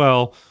obesity as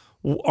well.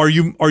 Are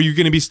you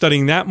going to be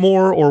studying that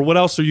more, or what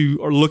else are you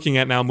looking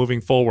at now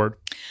moving forward?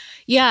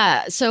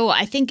 Yeah, so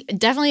I think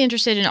definitely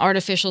interested in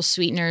artificial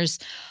sweeteners.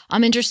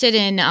 I'm interested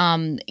in,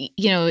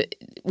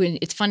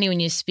 it's funny when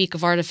you speak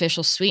of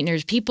artificial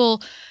sweeteners,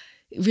 people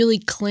really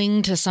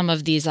cling to some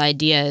of these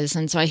ideas.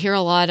 And so I hear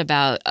a lot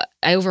about,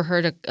 I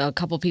overheard a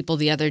couple people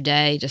the other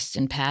day just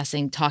in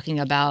passing talking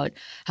about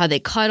how they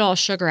cut all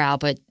sugar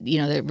out, but,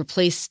 they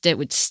replaced it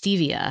with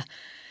stevia,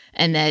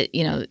 and that,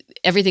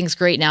 everything's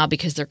great now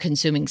because they're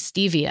consuming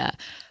stevia.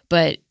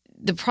 But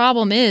the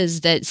problem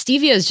is that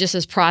stevia is just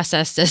as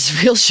processed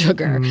as real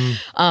sugar,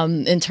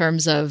 in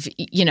terms of,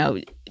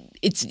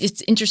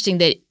 it's interesting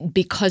that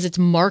because it's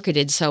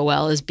marketed so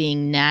well as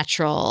being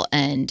natural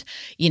and,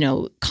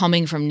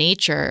 coming from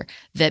nature,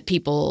 that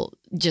people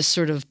just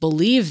sort of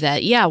believe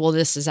that,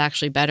 this is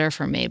actually better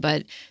for me.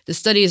 But the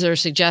studies are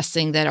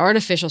suggesting that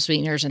artificial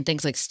sweeteners and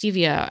things like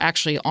stevia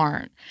actually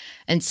aren't.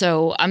 And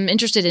so I'm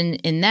interested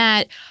in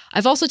that.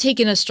 I've also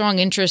taken a strong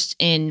interest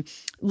in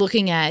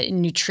looking at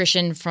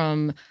nutrition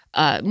from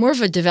more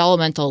of a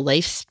developmental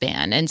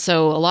lifespan. And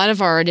so a lot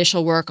of our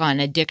initial work on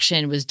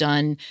addiction was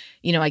done,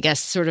 I guess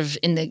sort of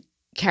in the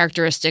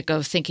characteristic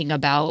of thinking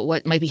about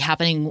what might be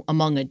happening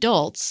among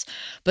adults.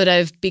 But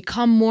I've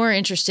become more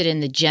interested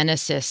in the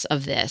genesis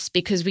of this,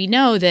 because we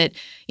know that,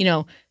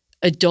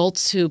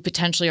 adults who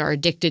potentially are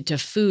addicted to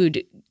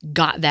food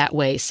got that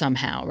way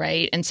somehow,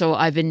 right? And so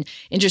I've been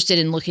interested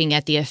in looking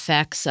at the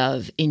effects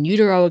of in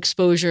utero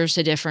exposures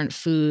to different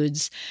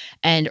foods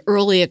and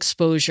early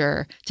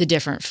exposure to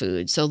different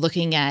foods. So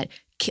looking at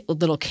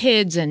little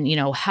kids and,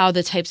 how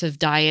the types of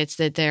diets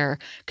that they're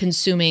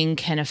consuming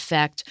can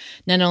affect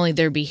not only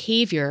their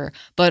behavior,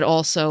 but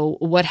also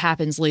what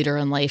happens later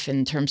in life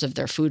in terms of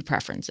their food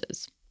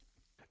preferences.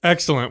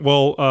 Excellent.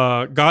 Well,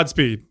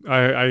 Godspeed.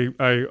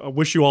 I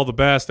wish you all the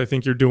best. I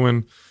think you're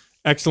doing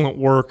excellent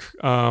work.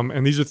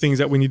 And these are things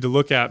that we need to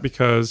look at,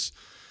 because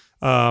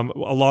a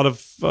lot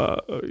of,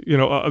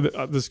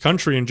 this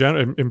country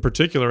in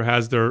particular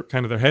has their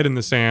head in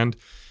the sand,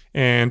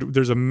 and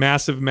there's a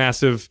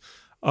massive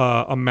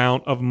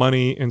amount of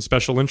money and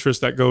special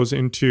interest that goes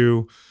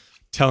into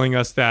telling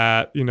us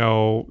that,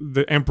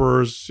 the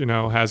emperor's,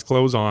 has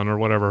clothes on or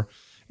whatever.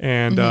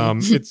 And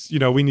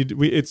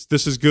it's,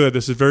 this is good.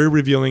 This is very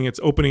revealing. It's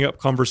opening up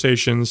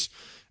conversations.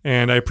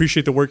 And I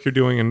appreciate the work you're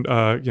doing,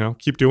 and,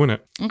 keep doing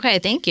it. Okay,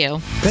 thank you.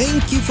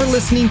 Thank you for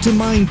listening to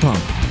Mind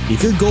Pump.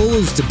 If your goal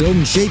is to build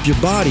and shape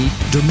your body,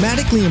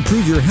 dramatically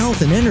improve your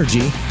health and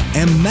energy,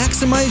 and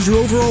maximize your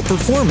overall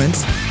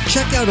performance,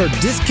 check out our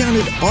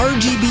discounted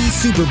RGB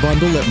Super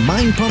Bundle at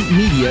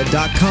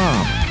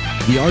mindpumpmedia.com.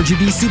 The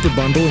RGB Super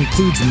Bundle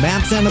includes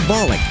MAPS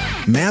Anabolic,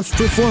 MAPS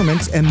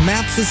Performance, and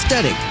MAPS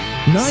Aesthetic.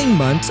 9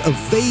 months of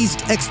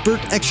phased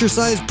expert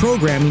exercise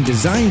programming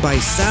designed by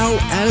Sal,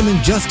 Adam,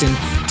 and Justin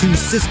to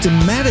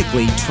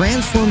systematically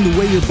transform the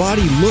way your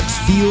body looks,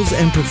 feels,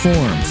 and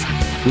performs.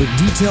 With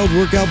detailed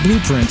workout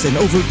blueprints and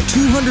over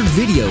 200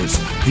 videos,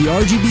 the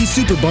RGB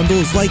Super Bundle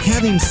is like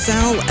having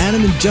Sal,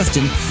 Adam, and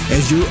Justin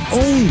as your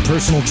own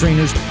personal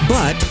trainers,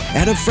 but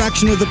at a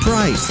fraction of the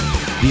price.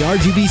 The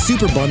RGB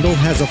Super Bundle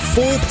has a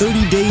full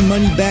 30-day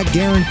money-back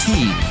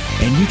guarantee,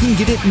 and you can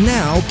get it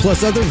now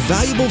plus other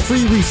valuable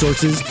free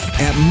resources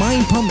at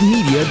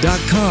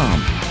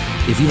mindpumpmedia.com.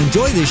 If you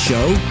enjoy this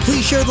show,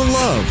 please share the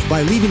love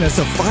by leaving us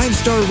a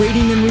 5-star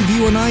rating and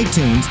review on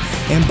iTunes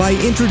and by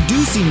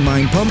introducing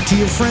Mind Pump to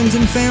your friends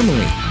and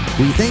family.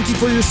 We thank you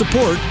for your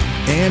support,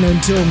 and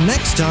until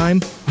next time,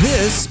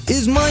 this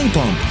is Mind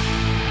Pump.